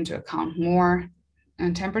taking into account more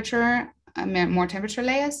temperature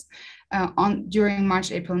layers, during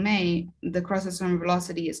March, April, May, the cross isothermal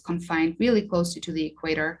velocity is confined really closely to the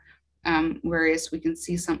equator, whereas we can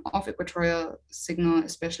see some off-equatorial signal,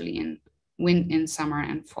 especially in wind in summer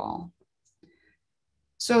and fall.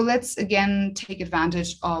 So let's again take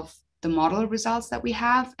advantage of the model results that we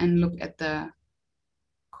have and look at the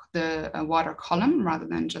water column rather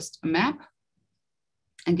than just a map,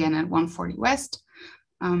 again at 140 West.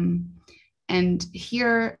 And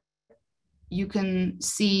here you can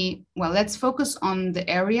see, well, let's focus on the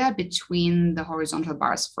area between the horizontal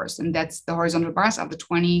bars first, and that's the horizontal bars of the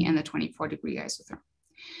 20 and the 24 degree isotherm.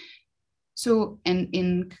 So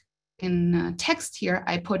in text here,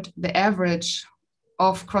 I put the average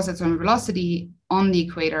of cross isothermal velocity on the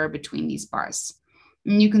equator between these bars.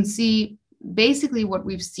 And you can see basically what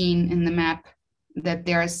we've seen in the map, that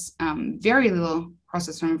there's very little cross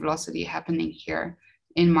isothermal velocity happening here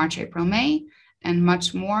in March, April, May, and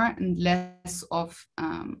much more and less of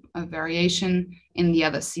a variation in the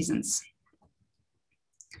other seasons.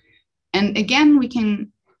 And again, we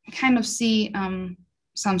can kind of see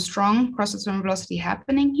some strong cross isothermal velocity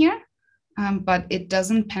happening here, but it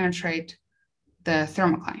doesn't penetrate the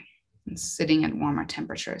thermocline. It's sitting at warmer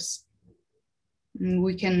temperatures. And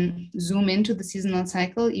we can zoom into the seasonal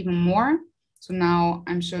cycle even more So now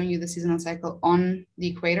I'm showing you the seasonal cycle on the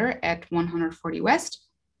equator at 140 west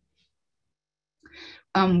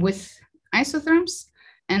with isotherms,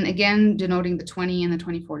 and again, denoting the 20 and the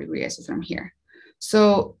 24-degree isotherm here.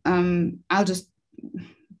 So I'll just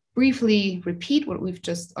briefly repeat what we've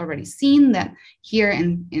just already seen, that here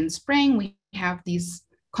in spring, we have these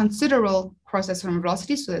considerable cross-isothermal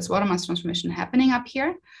velocities. So there's water mass transformation happening up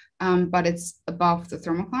here, but it's above the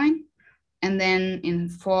thermocline. And then in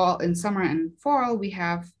summer and fall, we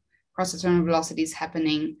have cross-isothermal velocities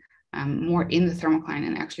happening more in the thermocline,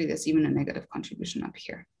 and actually there's even a negative contribution up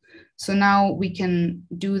here. So now we can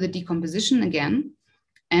do the decomposition again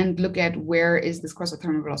and look at where is this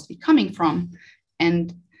cross-isothermal velocity coming from.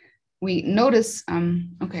 And we notice,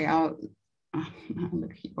 okay, I'll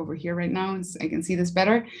look over here right now, so I can see this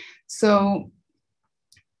better. So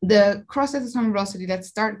the cross-isothermal velocity, let's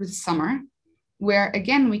start with summer, where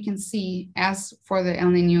again, we can see, as for the El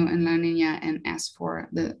Nino and La Nina, and as for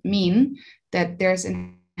the mean, that there's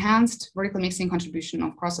enhanced vertical mixing contribution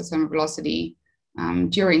of cross-isothermal velocity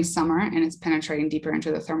during summer, and it's penetrating deeper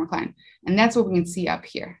into the thermocline. And that's what we can see up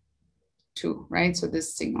here too, right? So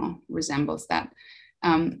this signal resembles that.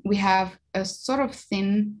 We have a sort of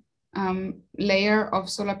thin layer of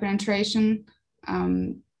solar penetration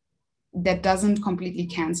that doesn't completely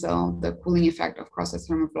cancel the cooling effect of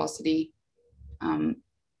cross-isothermal velocity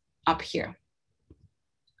up here.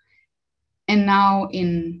 And now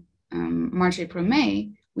in March, April,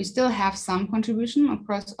 May, we still have some contribution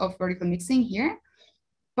of vertical mixing here,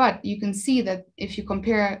 but you can see that if you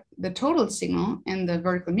compare the total signal and the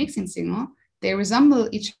vertical mixing signal, they resemble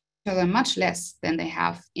each other much less than they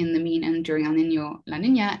have in the mean and during El Nino, La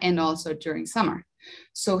Nina, and also during summer.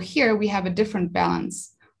 So here we have a different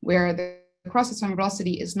balance where the cross-isothermal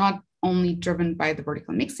velocity is not only driven by the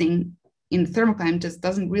vertical mixing in the thermocline, just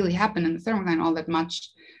doesn't really happen in the thermocline all that much,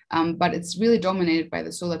 but it's really dominated by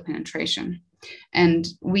the solar penetration. And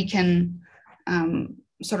we can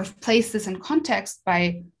sort of place this in context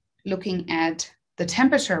by looking at the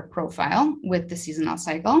temperature profile with the seasonal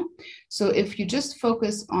cycle. So if you just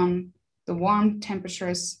focus on the warm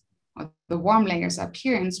temperatures, or the warm layers up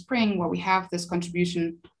here in spring, where we have this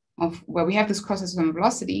contribution of, where we have this cross-isothermal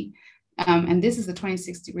velocity, and this is the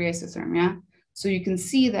 26-degree isotherm, yeah? So you can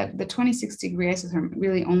see that the 26-degree isotherm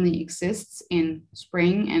really only exists in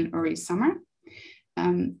spring and early summer.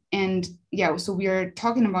 And yeah, so we are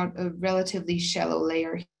talking about a relatively shallow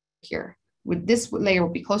layer here. With this layer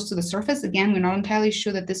will be close to the surface. Again, we're not entirely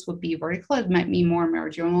sure that this would be vertical. It might be more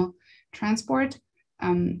meridional transport.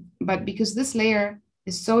 But because this layer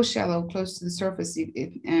is so shallow, close to the surface,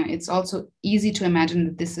 it's also easy to imagine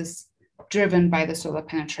that this is driven by the solar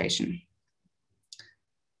penetration.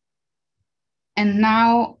 And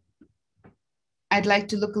now I'd like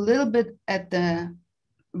to look a little bit at the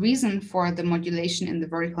reason for the modulation in the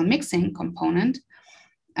vertical mixing component.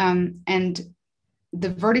 And the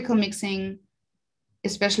vertical mixing,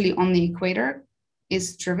 especially on the equator,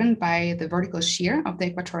 is driven by the vertical shear of the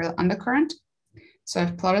equatorial undercurrent. So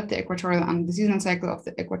I've plotted the seasonal cycle of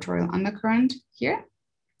the equatorial undercurrent here.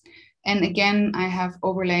 And again, I have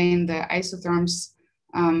overlaying the isotherms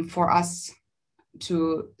for us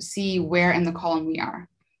to see where in the column we are.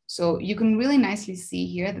 So you can really nicely see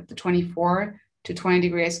here that the 24 to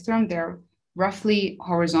 20-degree isotherm, they're roughly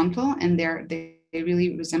horizontal, and they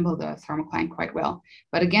really resemble the thermocline quite well.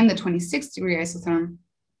 But again, the 26-degree isotherm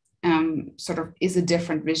sort of is a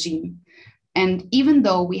different regime. And even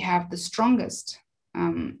though we have the strongest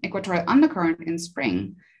equatorial undercurrent in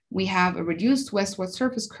spring, we have a reduced westward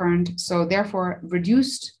surface current, so therefore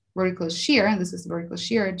reduced vertical shear. This is the vertical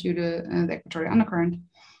shear due to the equatorial undercurrent,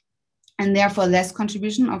 and therefore less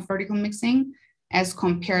contribution of vertical mixing as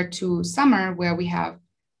compared to summer, where we have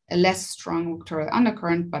a less strong equatorial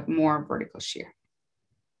undercurrent, but more vertical shear.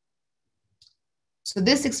 So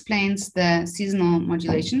this explains the seasonal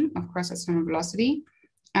modulation of cross-isothermal velocity.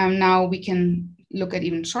 Now we can look at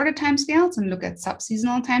even shorter timescales and look at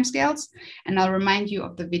sub-seasonal timescales. And I'll remind you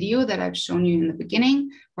of the video that I've shown you in the beginning,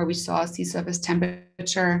 where we saw sea surface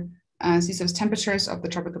temperatures of the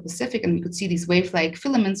tropical Pacific, and we could see these wave-like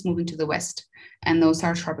filaments moving to the west, and those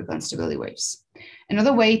are tropical instability waves.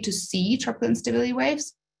 Another way to see tropical instability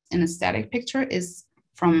waves in a static picture is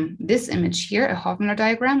from this image here, a Hofmüller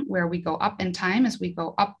diagram, where we go up in time as we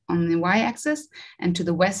go up on the y-axis, and to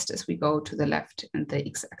the west as we go to the left and the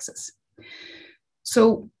x-axis.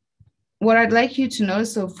 So what I'd like you to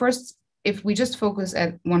notice, so first, if we just focus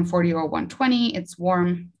at 140 or 120, it's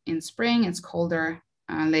warm in spring, it's colder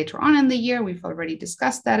later on in the year. We've already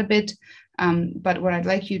discussed that a bit. But what I'd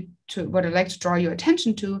like to draw your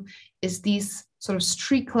attention to is these sort of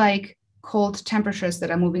streak-like cold temperatures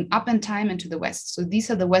that are moving up in time and to the west. So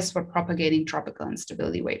these are the westward propagating tropical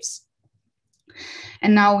instability waves.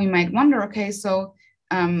 And now we might wonder, okay, so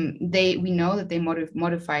we know that they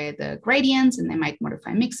modify the gradients and they might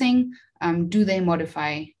modify mixing. Do they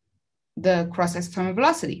modify the cross-isothermal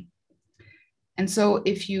velocity? And so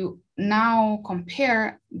if you now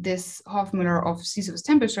compare this Hofmüller of sea surface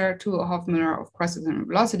temperature to a Hofmüller of cross-isothermal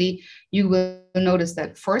velocity, you will notice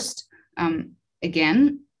that first,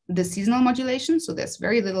 again, the seasonal modulation. So there's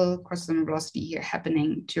very little cross-isothermal velocity here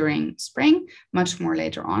happening during spring, much more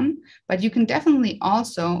later on. But you can definitely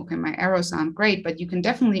also, okay, my arrows aren't great, but you can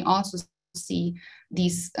definitely also see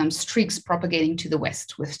these streaks propagating to the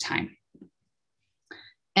west with time.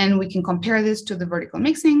 And we can compare this to the vertical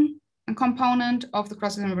mixing component of the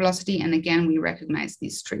cross-isothermal velocity. And again, we recognize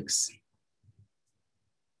these streaks.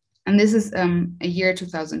 And this is a year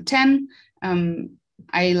 2010.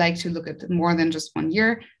 I like to look at more than just 1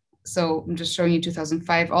 year. So I'm just showing you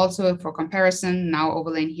 2005 also for comparison, now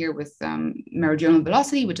overlain here with meridional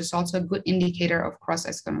velocity, which is also a good indicator of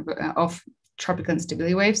of tropical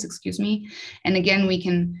instability waves, excuse me. And again, we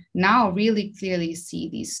can now really clearly see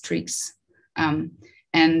these streaks.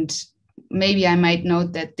 And maybe I might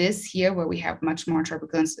note that this here, where we have much more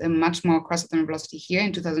tropical, much more cross-isothermal velocity here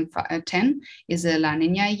in 2010 is a La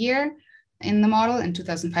Nina year in the model, and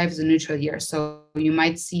 2005 is a neutral year. So you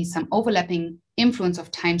might see some overlapping influence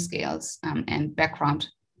of timescales and background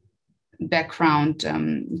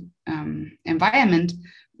environment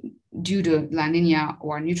due to La Nina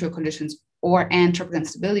or neutral conditions and tropical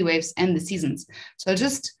instability waves and the seasons. So I'll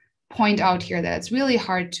just point out here that it's really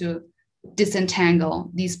hard to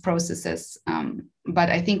disentangle these processes, but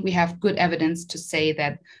I think we have good evidence to say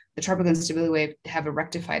that the tropical instability wave have a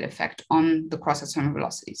rectified effect on the cross-isothermal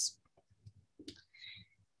velocities.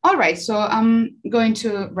 All right, so I'm going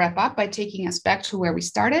to wrap up by taking us back to where we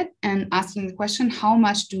started and asking the question, how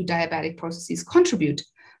much do diabatic processes contribute?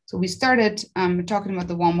 So we started talking about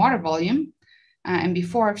the warm water volume. And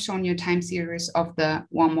before I've shown you a time series of the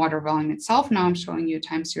warm water volume itself. Now I'm showing you a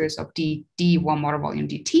time series of d warm water volume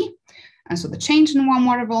dt. And so the change in warm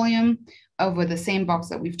water volume over the same box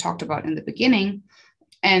that we've talked about in the beginning.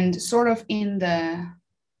 And sort of in the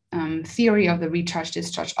theory of the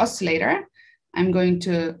recharge-discharge oscillator, I'm going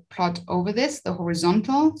to plot over this, the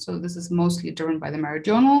horizontal. So this is mostly driven by the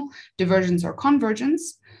meridional divergence or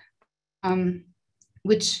convergence,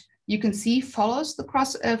 which you can see follows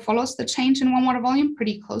the change in warm water volume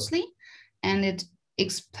pretty closely. And it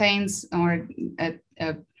explains or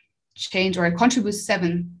a change, or it contributes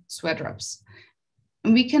 7 sweat drops.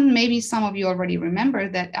 And we can, maybe some of you already remember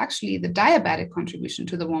that actually the diabatic contribution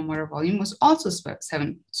to the warm water volume was also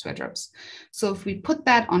 7 sweat drops. So if we put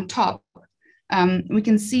that on top, we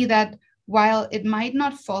can see that while it might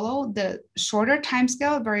not follow the shorter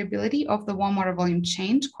timescale variability of the warm water volume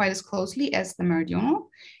change quite as closely as the meridional,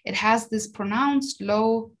 it has this pronounced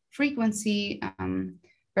low frequency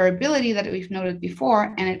variability that we've noted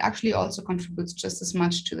before, and it actually also contributes just as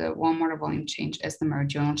much to the warm water volume change as the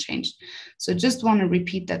meridional change. So just want to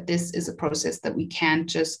repeat that this is a process that we can't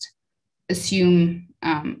just assume.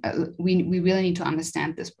 We really need to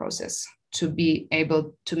understand this process to be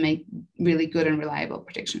able to make really good and reliable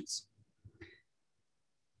predictions.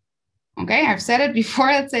 Okay, I've said it before,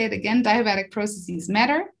 let's say it again, diabatic processes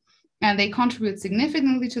matter, and they contribute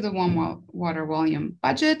significantly to the warm water volume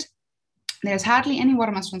budget. There's hardly any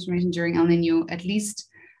water mass transformation during El Nino, at least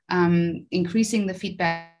increasing the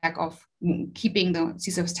feedback of keeping the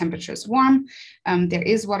sea surface temperatures warm. There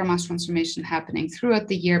is water mass transformation happening throughout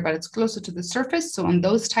the year, but it's closer to the surface. So on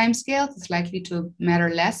those timescales, it's likely to matter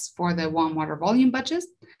less for the warm water volume budget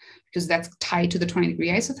because that's tied to the 20-degree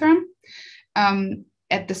isotherm.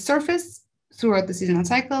 At the surface, throughout the seasonal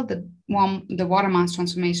cycle, the water mass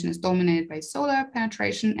transformation is dominated by solar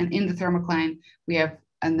penetration, and in the thermocline, we have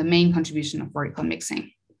the main contribution of vertical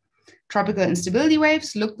mixing. Tropical instability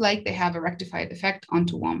waves look like they have a rectified effect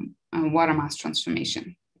onto water mass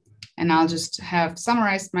transformation. And I'll just have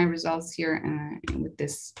summarized my results here with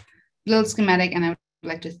this little schematic, and I would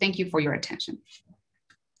like to thank you for your attention.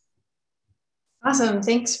 Awesome.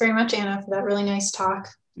 Thanks very much, Anna, for that really nice talk.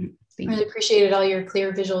 Really appreciated all your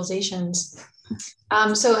clear visualizations.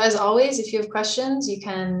 So as always, if you have questions, you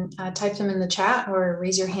can type them in the chat or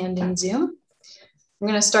raise your hand in Zoom. I'm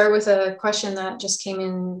going to start with a question that just came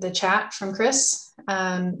in the chat from Chris.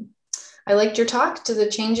 I liked your talk. Do the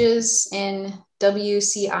changes in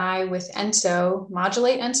WCI with ENSO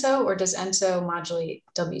modulate ENSO, or does ENSO modulate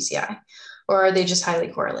WCI? Or are they just highly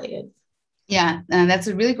correlated? Yeah, that's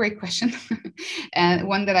a really great question. And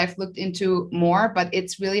one that I've looked into more, but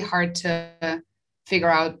it's really hard to figure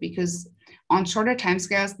out because on shorter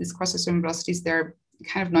timescales, these cross-sectional velocities, they're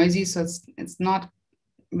kind of noisy, so it's not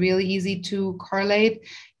really easy to correlate.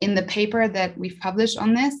 In the paper that we've published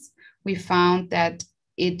on this, we found that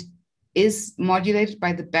it is modulated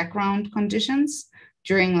by the background conditions.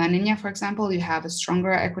 During La Nina, for example, you have a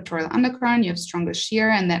stronger equatorial undercurrent, you have stronger shear,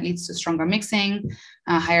 and that leads to stronger mixing,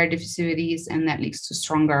 higher diffusivities, and that leads to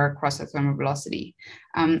stronger cross-thermal velocity.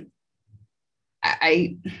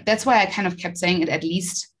 That's why I kind of kept saying it at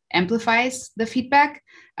least amplifies the feedback.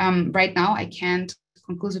 Right now, I can't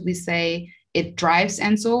conclusively say it drives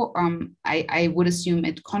ENSO. I would assume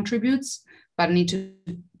it contributes, but I need to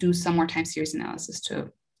do some more time series analysis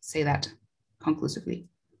to say that conclusively.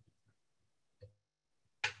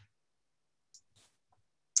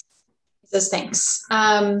 Thanks.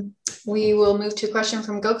 We will move to a question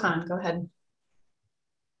from Gokhan. Go ahead.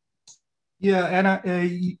 Yeah, Anna,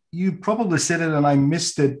 you probably said it and I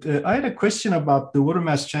missed it. I had a question about the water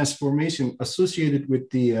mass transformation associated with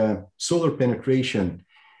the solar penetration.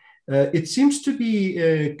 It seems to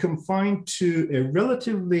be confined to a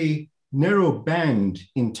relatively narrow band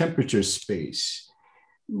in temperature space.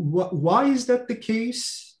 Why is that the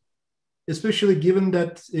case? Especially given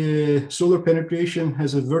that solar penetration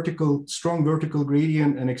has a strong vertical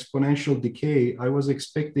gradient and exponential decay. I was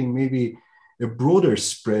expecting maybe a broader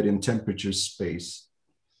spread in temperature space.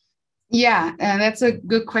 Yeah, that's a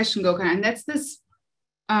good question, Gokhan. And that's this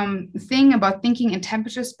thing about thinking in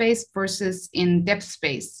temperature space versus in depth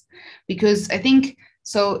space. Because I think,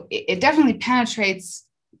 so it definitely penetrates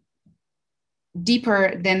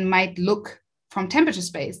deeper than might look from temperature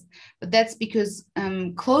space, but that's because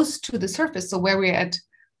close to the surface, so where we're at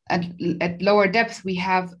lower depth, we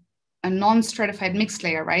have a non-stratified mixed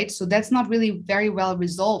layer, right? So that's not really very well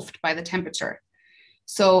resolved by the temperature.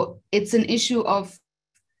 So it's an issue of,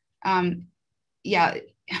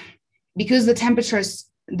 because the temperature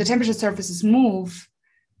surfaces move,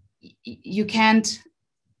 you can't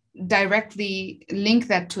directly link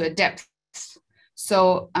that to a depth.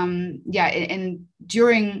 So and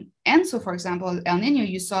during ENSO, for example, El Nino,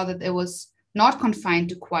 you saw that it was not confined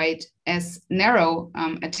to quite as narrow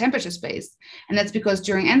a temperature space. And that's because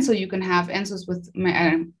during ENSO, you can have ENSOs with,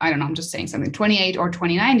 I don't know, I'm just saying something, 28 or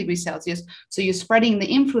 29 degrees Celsius. So you're spreading the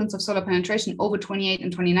influence of solar penetration over 28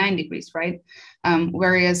 and 29 degrees, right?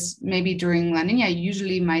 Whereas maybe during La Nina, you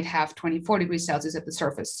usually might have 24 degrees Celsius at the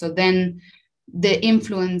surface. So then the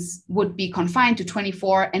influence would be confined to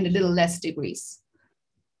 24 and a little less degrees.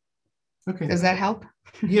 Okay. Does that help?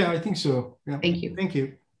 Yeah, I think so. Yeah. Thank you. Thank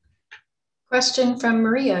you. Question from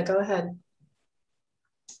Maria. Go ahead.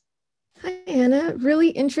 Hi, Anna. Really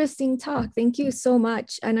interesting talk. Thank you so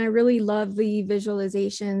much. And I really love the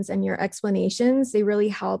visualizations and your explanations. They really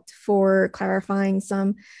helped for clarifying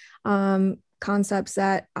some concepts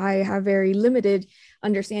that I have very limited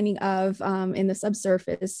understanding of in the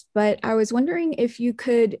subsurface. But I was wondering if you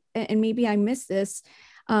could, and maybe I missed this,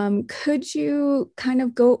 could you kind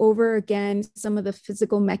of go over again some of the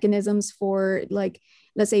physical mechanisms for, like,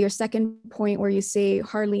 let's say your second point where you say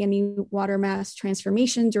hardly any water mass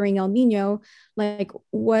transformation during El Nino, like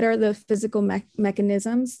what are the physical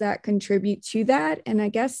mechanisms that contribute to that? And I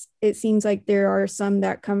guess it seems like there are some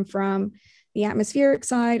that come from the atmospheric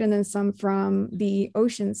side and then some from the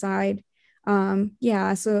ocean side.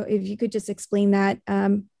 So if you could just explain that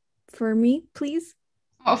for me, please.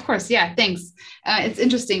 Of course, yeah, thanks. It's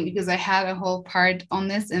interesting because I had a whole part on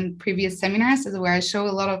this in previous seminars where I show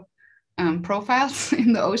a lot of profiles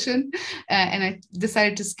in the ocean, and I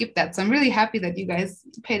decided to skip that. So I'm really happy that you guys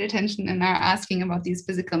paid attention and are asking about these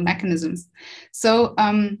physical mechanisms. So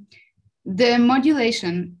the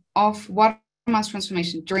modulation of water mass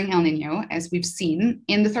transformation during El Nino, as we've seen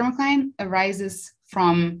in the thermocline, arises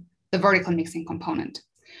from the vertical mixing component.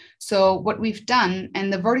 So what we've done,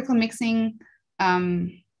 and the vertical mixing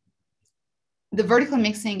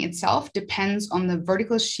itself depends on the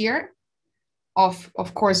vertical shear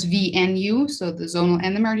of course, V and U, so the zonal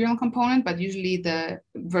and the meridional component, but usually the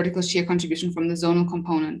vertical shear contribution from the zonal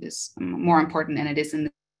component is more important than it is in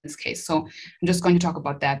this case. So I'm just going to talk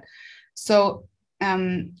about that. So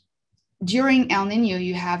during El Nino,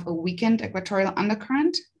 you have a weakened equatorial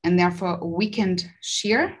undercurrent and therefore a weakened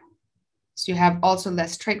shear. So you have also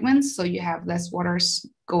less trade winds, so you have less waters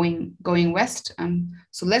going west.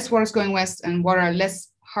 So less waters going west and water less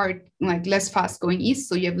fast going east,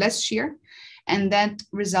 so you have less shear. And that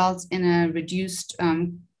results in a reduced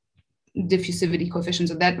diffusivity coefficient.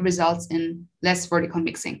 So that results in less vertical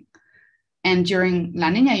mixing. And during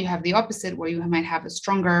La Nina, you have the opposite, where you might have a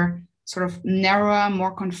stronger, sort of narrower,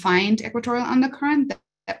 more confined equatorial undercurrent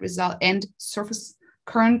that result and surface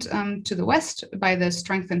current to the west by the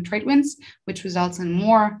strengthened trade winds, which results in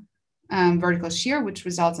more vertical shear, which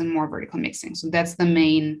results in more vertical mixing. So that's the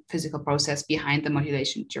main physical process behind the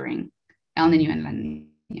modulation during El Nino and La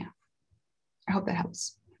Nina. I hope that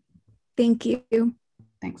helps. Thank you.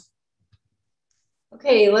 Thanks.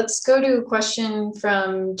 Okay, let's go to a question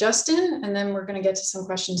from Justin, and then we're going to get to some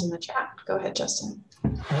questions in the chat. Go ahead, Justin.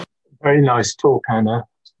 Very nice talk, Anna.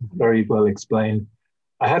 Very well explained.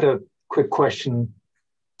 I had a quick question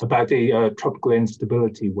about the tropical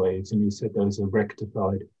instability waves, and you said those are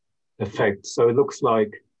rectified effects. So it looks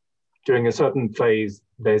like during a certain phase,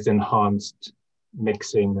 there's enhanced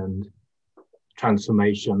mixing and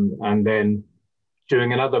transformation, and then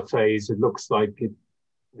during another phase, it looks like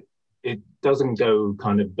it doesn't go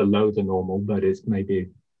kind of below the normal, but it's maybe,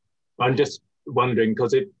 I'm just wondering,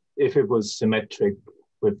 because if it was symmetric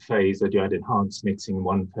with phase, that you had enhanced mixing in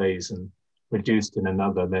one phase and reduced in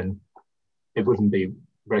another, then it wouldn't be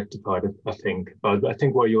rectified, I think. But I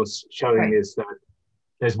think what you're showing is that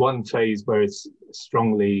there's one phase where it's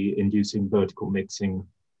strongly inducing vertical mixing,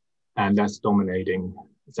 and that's dominating.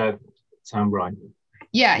 Does that sound right?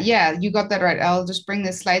 Yeah, you got that right. I'll just bring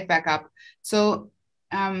this slide back up. So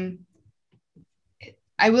I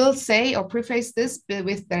will say or preface this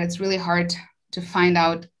with that it's really hard to find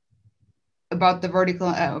out about the vertical,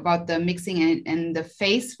 about the mixing and the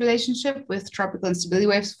phase relationship with tropical instability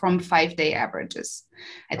waves from 5-day averages.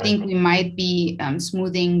 I think we might be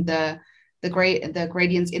smoothing the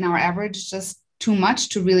gradients in our average just too much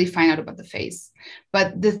to really find out about the phase.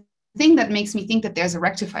 But the thing that makes me think that there's a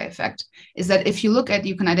rectify effect is that if you look at,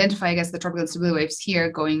 you can identify, I guess, the tropical instability waves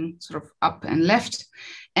here going sort of up and left.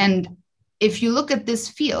 And if you look at this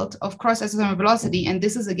field of cross isothermal velocity, and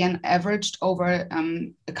this is again averaged over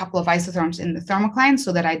a couple of isotherms in the thermocline,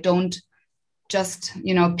 so that I don't just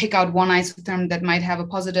pick out one isotherm that might have a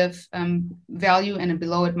positive value and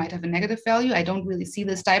below it might have a negative value. I don't really see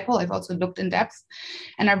this dipole. I've also looked in depth,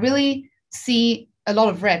 and I really see a lot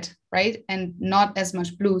of red, right, and not as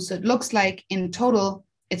much blue. So it looks like in total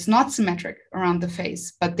it's not symmetric around the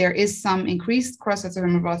phase, but there is some increased cross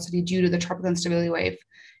isothermal velocity due to the tropical instability wave,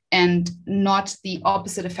 and not the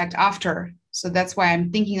opposite effect after. So that's why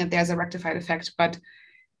I'm thinking that there's a rectified effect. But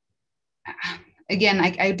again,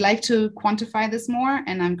 I'd like to quantify this more,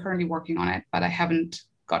 and I'm currently working on it, but I haven't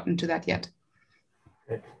gotten to that yet.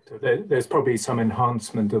 Okay. So there's probably some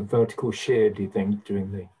enhancement of vertical shear, do you think,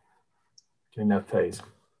 during that phase?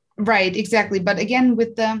 Right, exactly. But again,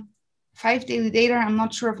 with the 5 daily data, I'm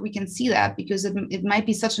not sure if we can see that, because it might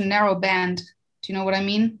be such a narrow band. Do you know what I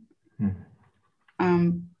mean?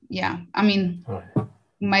 Yeah, I mean,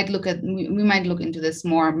 we might look into this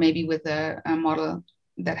more, maybe with a model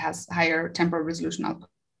that has higher temporal resolution output.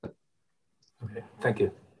 Okay, thank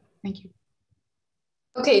you. Thank you.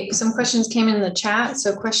 Okay, some questions came in the chat.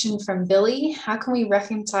 So question from Billy: how can we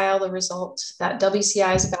reconcile the result that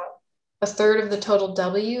WCI is about a third of the total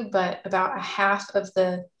W, but about a half of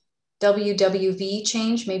the WWV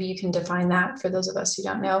change? Maybe you can define that for those of us who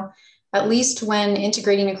don't know. At least when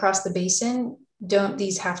integrating across the basin, don't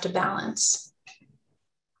these have to balance?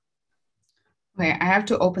 Okay, I have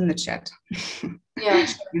to open the chat. Yeah,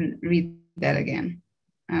 sure. And read that again.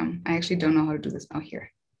 I actually don't know how to do this now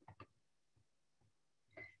here.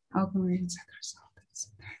 How can we check results?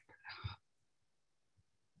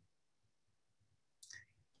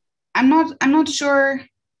 I'm not sure.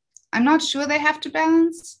 I'm not sure they have to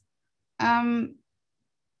balance. Let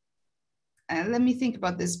me think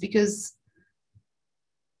about this, because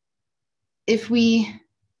if we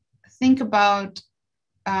think about,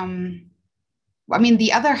 I mean,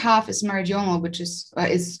 the other half is meridional, which is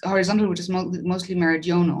horizontal, which is mostly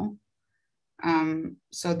meridional.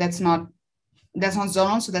 So that's not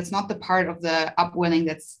zonal. So that's not the part of the upwelling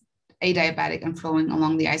that's adiabatic and flowing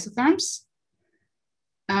along the isotherms.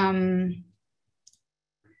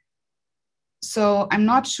 So I'm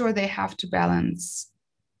not sure they have to balance.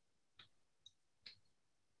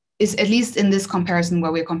 Is at least in this comparison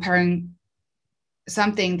where we're comparing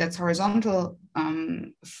something that's horizontal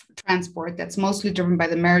transport that's mostly driven by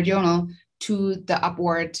the meridional to the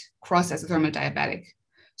upward cross isothermal diabatic.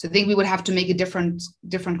 So I think we would have to make a different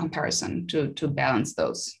comparison to balance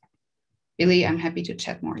those. Billy, I'm happy to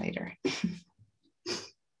chat more later.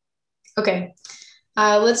 Okay,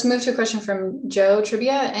 let's move to a question from Joe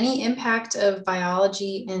Trivia. Any impact of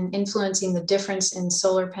biology in influencing the difference in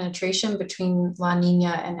solar penetration between La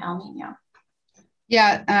Nina and El Nino?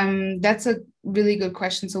 Yeah, that's a really good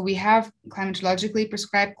question. So we have climatologically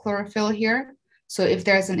prescribed chlorophyll here. So if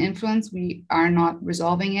there's an influence, we are not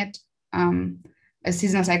resolving it. A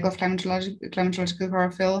seasonal cycle of climatological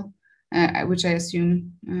chlorophyll, which I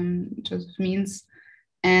assume Joseph means.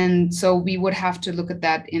 And so we would have to look at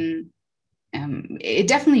that in it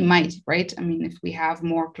definitely might, right? I mean, if we have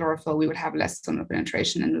more chlorophyll, we would have less sonar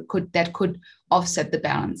penetration, and that could offset the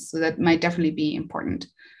balance. So that might definitely be important.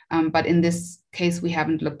 But in this case, we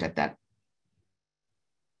haven't looked at that.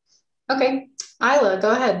 Okay, Isla,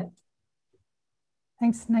 go ahead.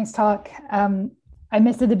 Thanks, nice talk. I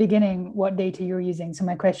missed at the beginning what data you were using, so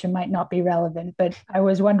my question might not be relevant, but I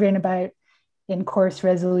was wondering about in coarse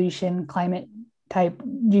resolution climate type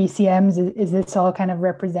GCMs. Is this all kind of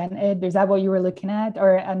represented? Is that what you were looking at?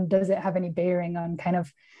 And does it have any bearing on kind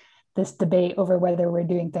of this debate over whether we're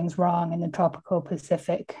doing things wrong in the tropical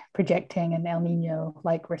Pacific, projecting an El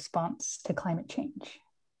Nino-like response to climate change?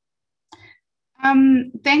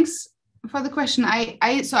 Thanks for the question.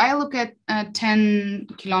 So I look at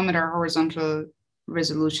 10-kilometer horizontal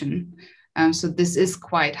resolution. So this is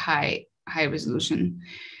quite high resolution.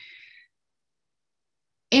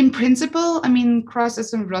 In principle, I mean,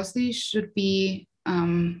 cross-estimate velocity should be,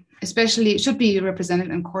 should be represented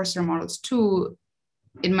in coarser models too.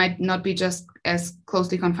 It might not be just as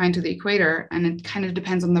closely confined to the equator, and it kind of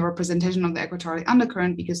depends on the representation of the equatorial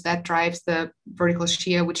undercurrent, because that drives the vertical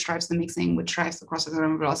shear, which drives the mixing, which drives the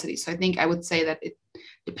cross-estimate velocity. So I think I would say that it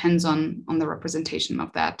depends on the representation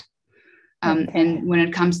of that. Okay. And when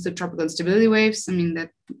it comes to tropical instability waves, I mean,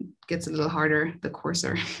 that gets a little harder the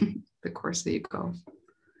coarser, the coarser you go.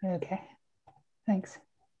 Okay, thanks.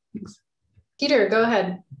 Thanks. Peter, go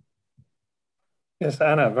ahead. Yes,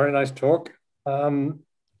 Anna, very nice talk. Do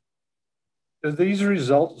these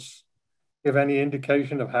results give any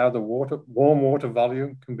indication of how the warm water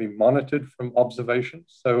volume can be monitored from observations,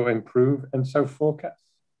 so improve ENSO forecasts?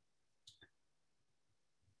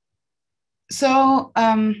 So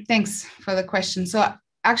thanks for the question. So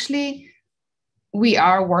actually, we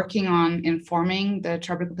are working on informing the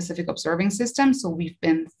Tropical Pacific Observing System. So we've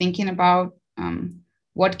been thinking about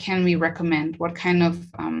what can we recommend, what kind of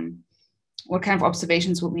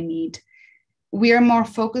observations would we need. We are more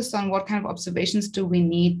focused on what kind of observations do we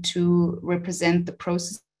need to represent the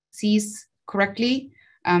processes correctly,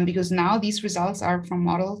 because now these results are from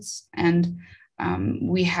models, and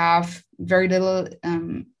we have very little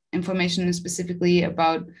information specifically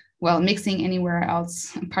about, well, mixing anywhere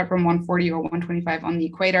else apart from 140 or 125 on the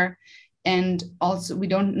equator. And also we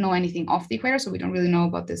don't know anything off the equator, so we don't really know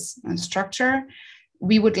about this structure.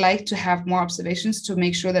 We would like to have more observations to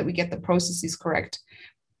make sure that we get the processes correct.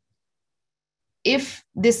 If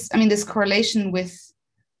this, I mean, this correlation with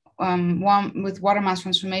water mass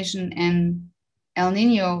transformation and El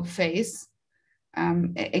Nino phase,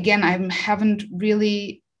 again, I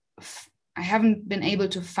haven't been able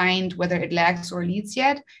to find whether it lags or leads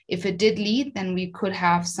yet. If it did lead, then we could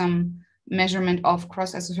have some measurement of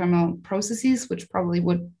cross-isothermal processes, which probably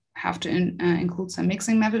would have to include some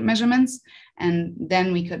mixing measurements. And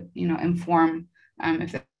then we could, inform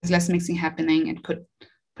if there's less mixing happening, it could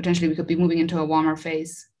potentially, we could be moving into a warmer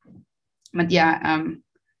phase. But yeah,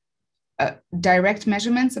 direct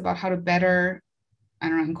measurements about how to better,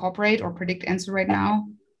 incorporate or predict ENSO right now.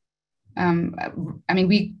 I mean,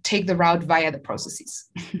 we take the route via the processes.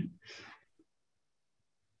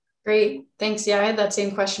 Great, thanks. Yeah, I had that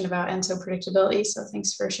same question about ENSO predictability, so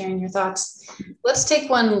thanks for sharing your thoughts. Let's take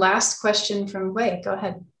one last question from Wei. Go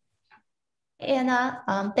ahead.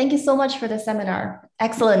 Anna, thank you so much for the seminar.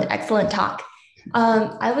 Excellent talk.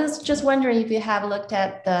 I was just wondering if you have looked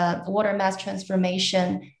at the water mass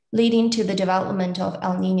transformation leading to the development of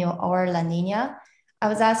El Nino or La Nina. I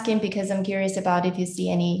was asking because I'm curious about if you see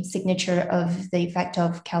any signature of the effect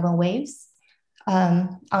of Kelvin waves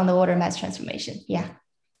on the water mass transformation.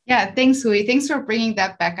 Yeah, thanks, Hui. Thanks for bringing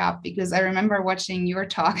that back up, because I remember watching your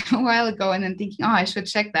talk a while ago and then thinking, oh, I should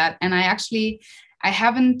check that. And I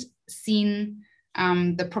haven't seen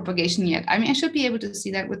the propagation yet. I mean, I should be able to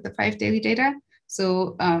see that with the 5 daily data.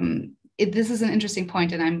 So this is an interesting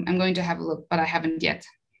point, and I'm going to have a look, but I haven't yet.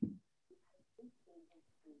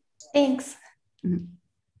 Thanks.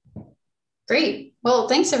 Mm-hmm. Great. Well,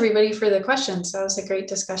 thanks everybody for the questions. That was a great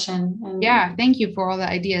discussion. And yeah, thank you for all the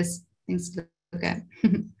ideas. Things to look at.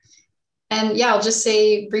 And yeah, I'll just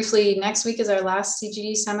say briefly, next week is our last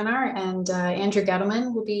CGD seminar, and Andrew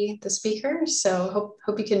Gettleman will be the speaker. So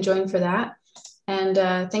hope you can join for that. And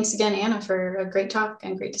thanks again, Anna, for a great talk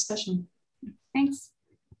and great discussion. Thanks.